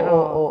lo te ro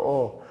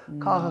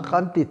kha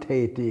kan ti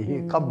thei ti hi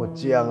kam mu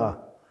chianga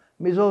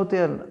mi zo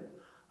ten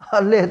a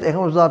let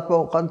eng zat po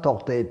kan thok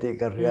thei ti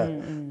ka ria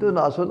tu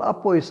na sun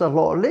apoi sa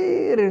lo le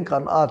rin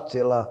kan a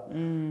chela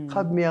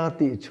khat miang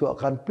ti chua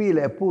kan pi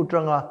le pu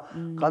tanga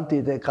kan ti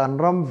te kan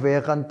ram ve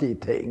kan ti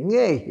thei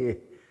nge hi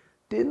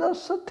ตีน่า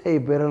สัต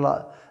ย์เบรละ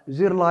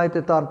จิรไล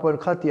ต์ตานปอย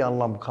ขัดยาง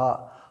ลำข้า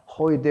ห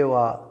อยเดียว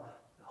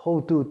หู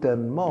ตูเต็น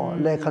หม้อ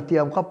เล็กขัดย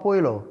างข้าปอย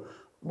โล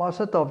มาส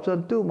ตอบจน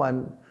ตู้มัน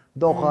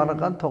ดอกการ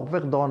กันถกเว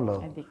กดอนโล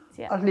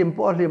อัลลิมป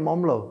อัลลิมอ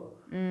มโล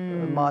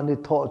มานี่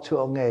ทอชั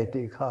วไง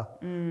ตีข้า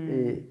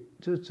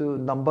จู่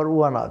ๆ number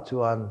one อ่ะช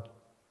วน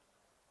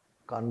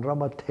กันร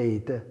ำมาเท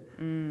ย์เต้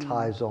ทา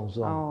ยซอง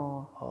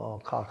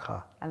ค่ะ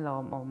อาร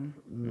มณ์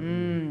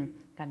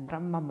กันร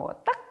ำมาหมด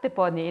ตักแต่ป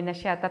อนี้นะเ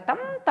ชียตั้ม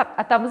ตัก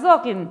ตั้มโซ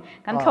กิน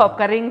กันถบ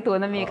กระริงตัว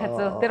นั้นมีขัด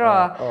จุดที่รอ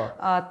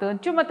ตัว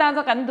จุ่มตานจ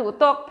ะกันดู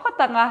ตกพอ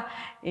ตั้ง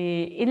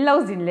อินเล่า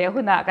จินเลี้ยว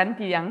น่ะกัน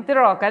ที่ยังที่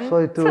รอกันส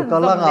วยตัวก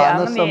ำลัง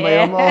นั่นสมัย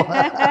มั้ง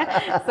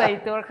สวย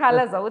ตัวข้าล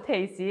ะจะเท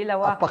สีแล้ว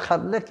ว่าประคั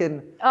นเล็กิน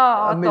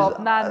ตบ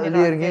นานเ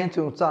รียนเงี้ย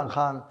จุงจ้าง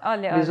ขัน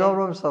มิโซ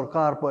รัมสก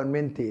รปน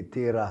มิน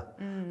ตีระ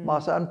มา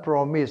สัน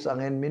promise อัน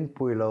เงินมิน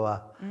ปุยแล้วว่า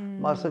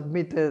มาสัก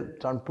มิเต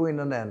จันปุย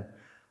นั่นเอง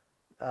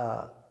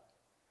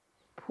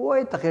พูด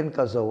ตะเกียน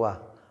กันจะว่า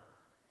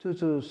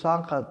จู่ๆสัง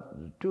กัด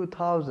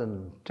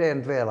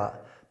2010เวลา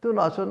ตัว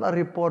น่าชวน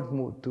รีพอร์ต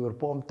มุตัว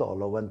พร้อมต่อ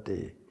ละวัน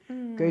ที่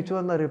เคยชว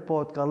นรีพอ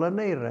ร์ตกันแล้ว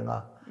นี่เรื่อง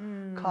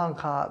ข้าง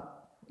ขา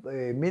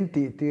มิน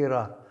ตีร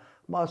ะ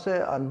มาเส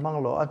อันมัง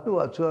โลอันตั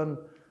วชวน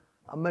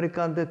อเมริ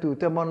กันเตตุ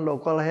เตมันโล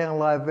ก็แห่ง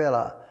ไลฟ์เวล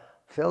า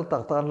เฟลตั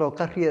กตันโล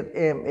ก็เรียนเ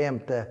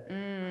ต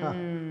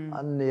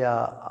อันเนี้ย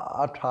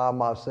อัฐา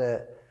มาเส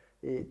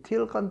ทิ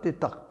ลกันติ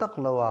ตัก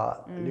แล้วว่า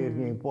เรียน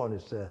ยิงปอ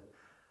นิเส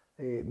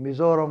มิโ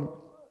ซรัม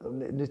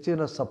นี่จี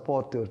น่า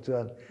support ตัวจว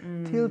น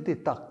ทิลติ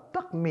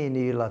ตักมี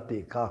นี่ละติ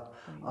ค่ะ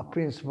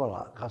principal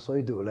ก็สวย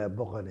ดูแลบ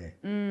อกกันนี่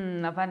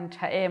วันช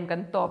ะเอมกั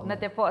นตบนะ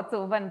แต่พอ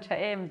สู่วันชะ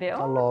เอมเดียว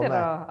ก็ร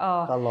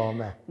อแ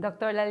ม่ด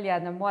ร.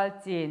 Lalliana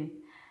Mualchin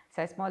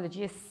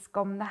seismologist ก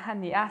รมนะฮัน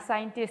นี่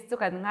scientist จุ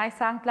กันง่าย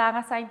สร้างกลาง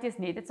scientist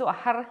นี่จะจู่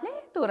หาเล่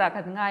ตัวรั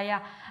กันง่าย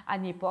อัน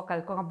นี้พวกกัน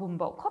ก็บุ่ม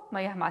บอกครบมา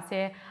มาเส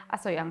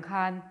สวยอังค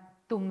าร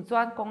ตุ่มจว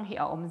นกงหิ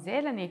อาอมเจ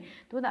ลนี่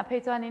ตัวน่ะเพ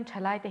จวนนี้ช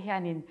ลายแต่เฮีย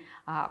นิน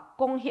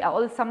กงหิอาอ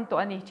ลซัมตั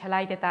วนี้ชลา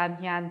ยแต่ตาน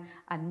เฮียน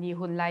อันนี้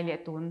หุ่นลายเละ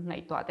ตุนไง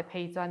ตัวแต่เพ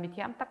จวนมีเที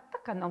ยมตัก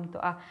กันอมตั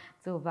ว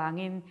จู่วา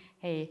งิน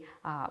เฮ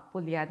ปุ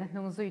ลิยา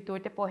นุ่งซุยตัว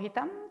แต่พอหิ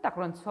ตัมตัก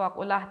รอนสวก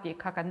อุลาติ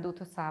ข้ากันดู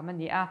ทุสามัน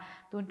นี่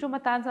ตุนจุมา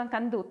ตานจวนกั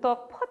นดูตก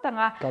พอตั้ง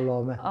ตลอ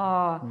ดไหม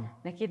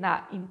นักกิน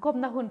อินกบ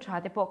นะหุ่นชา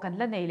แต่พอกัน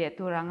ละในเละ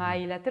ตัวร่างไง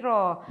ละที่รอ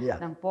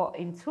นังพอ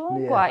อินสูง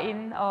กว่าอิน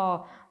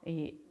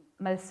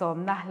มัลสม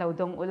นะเรา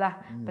ดงอุละ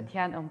ปะเที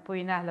ยนอมปุย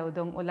นะเราด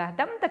งอุละ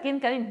ดัมตะกิน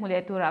กันอินหูเล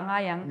ตุระง่า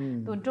ยยัง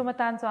ตุนจุมา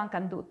ตานจวงกั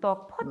นดูตก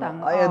พอดัง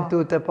ไอ้อันตู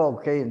แต่พอ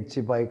แค่อินชิ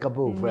บายกับ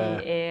บุก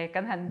นี่กั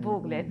นหันบุ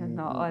กเลยเ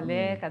นาะเล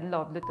ยกันหล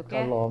บดูตุกแกกั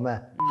นหลบไหม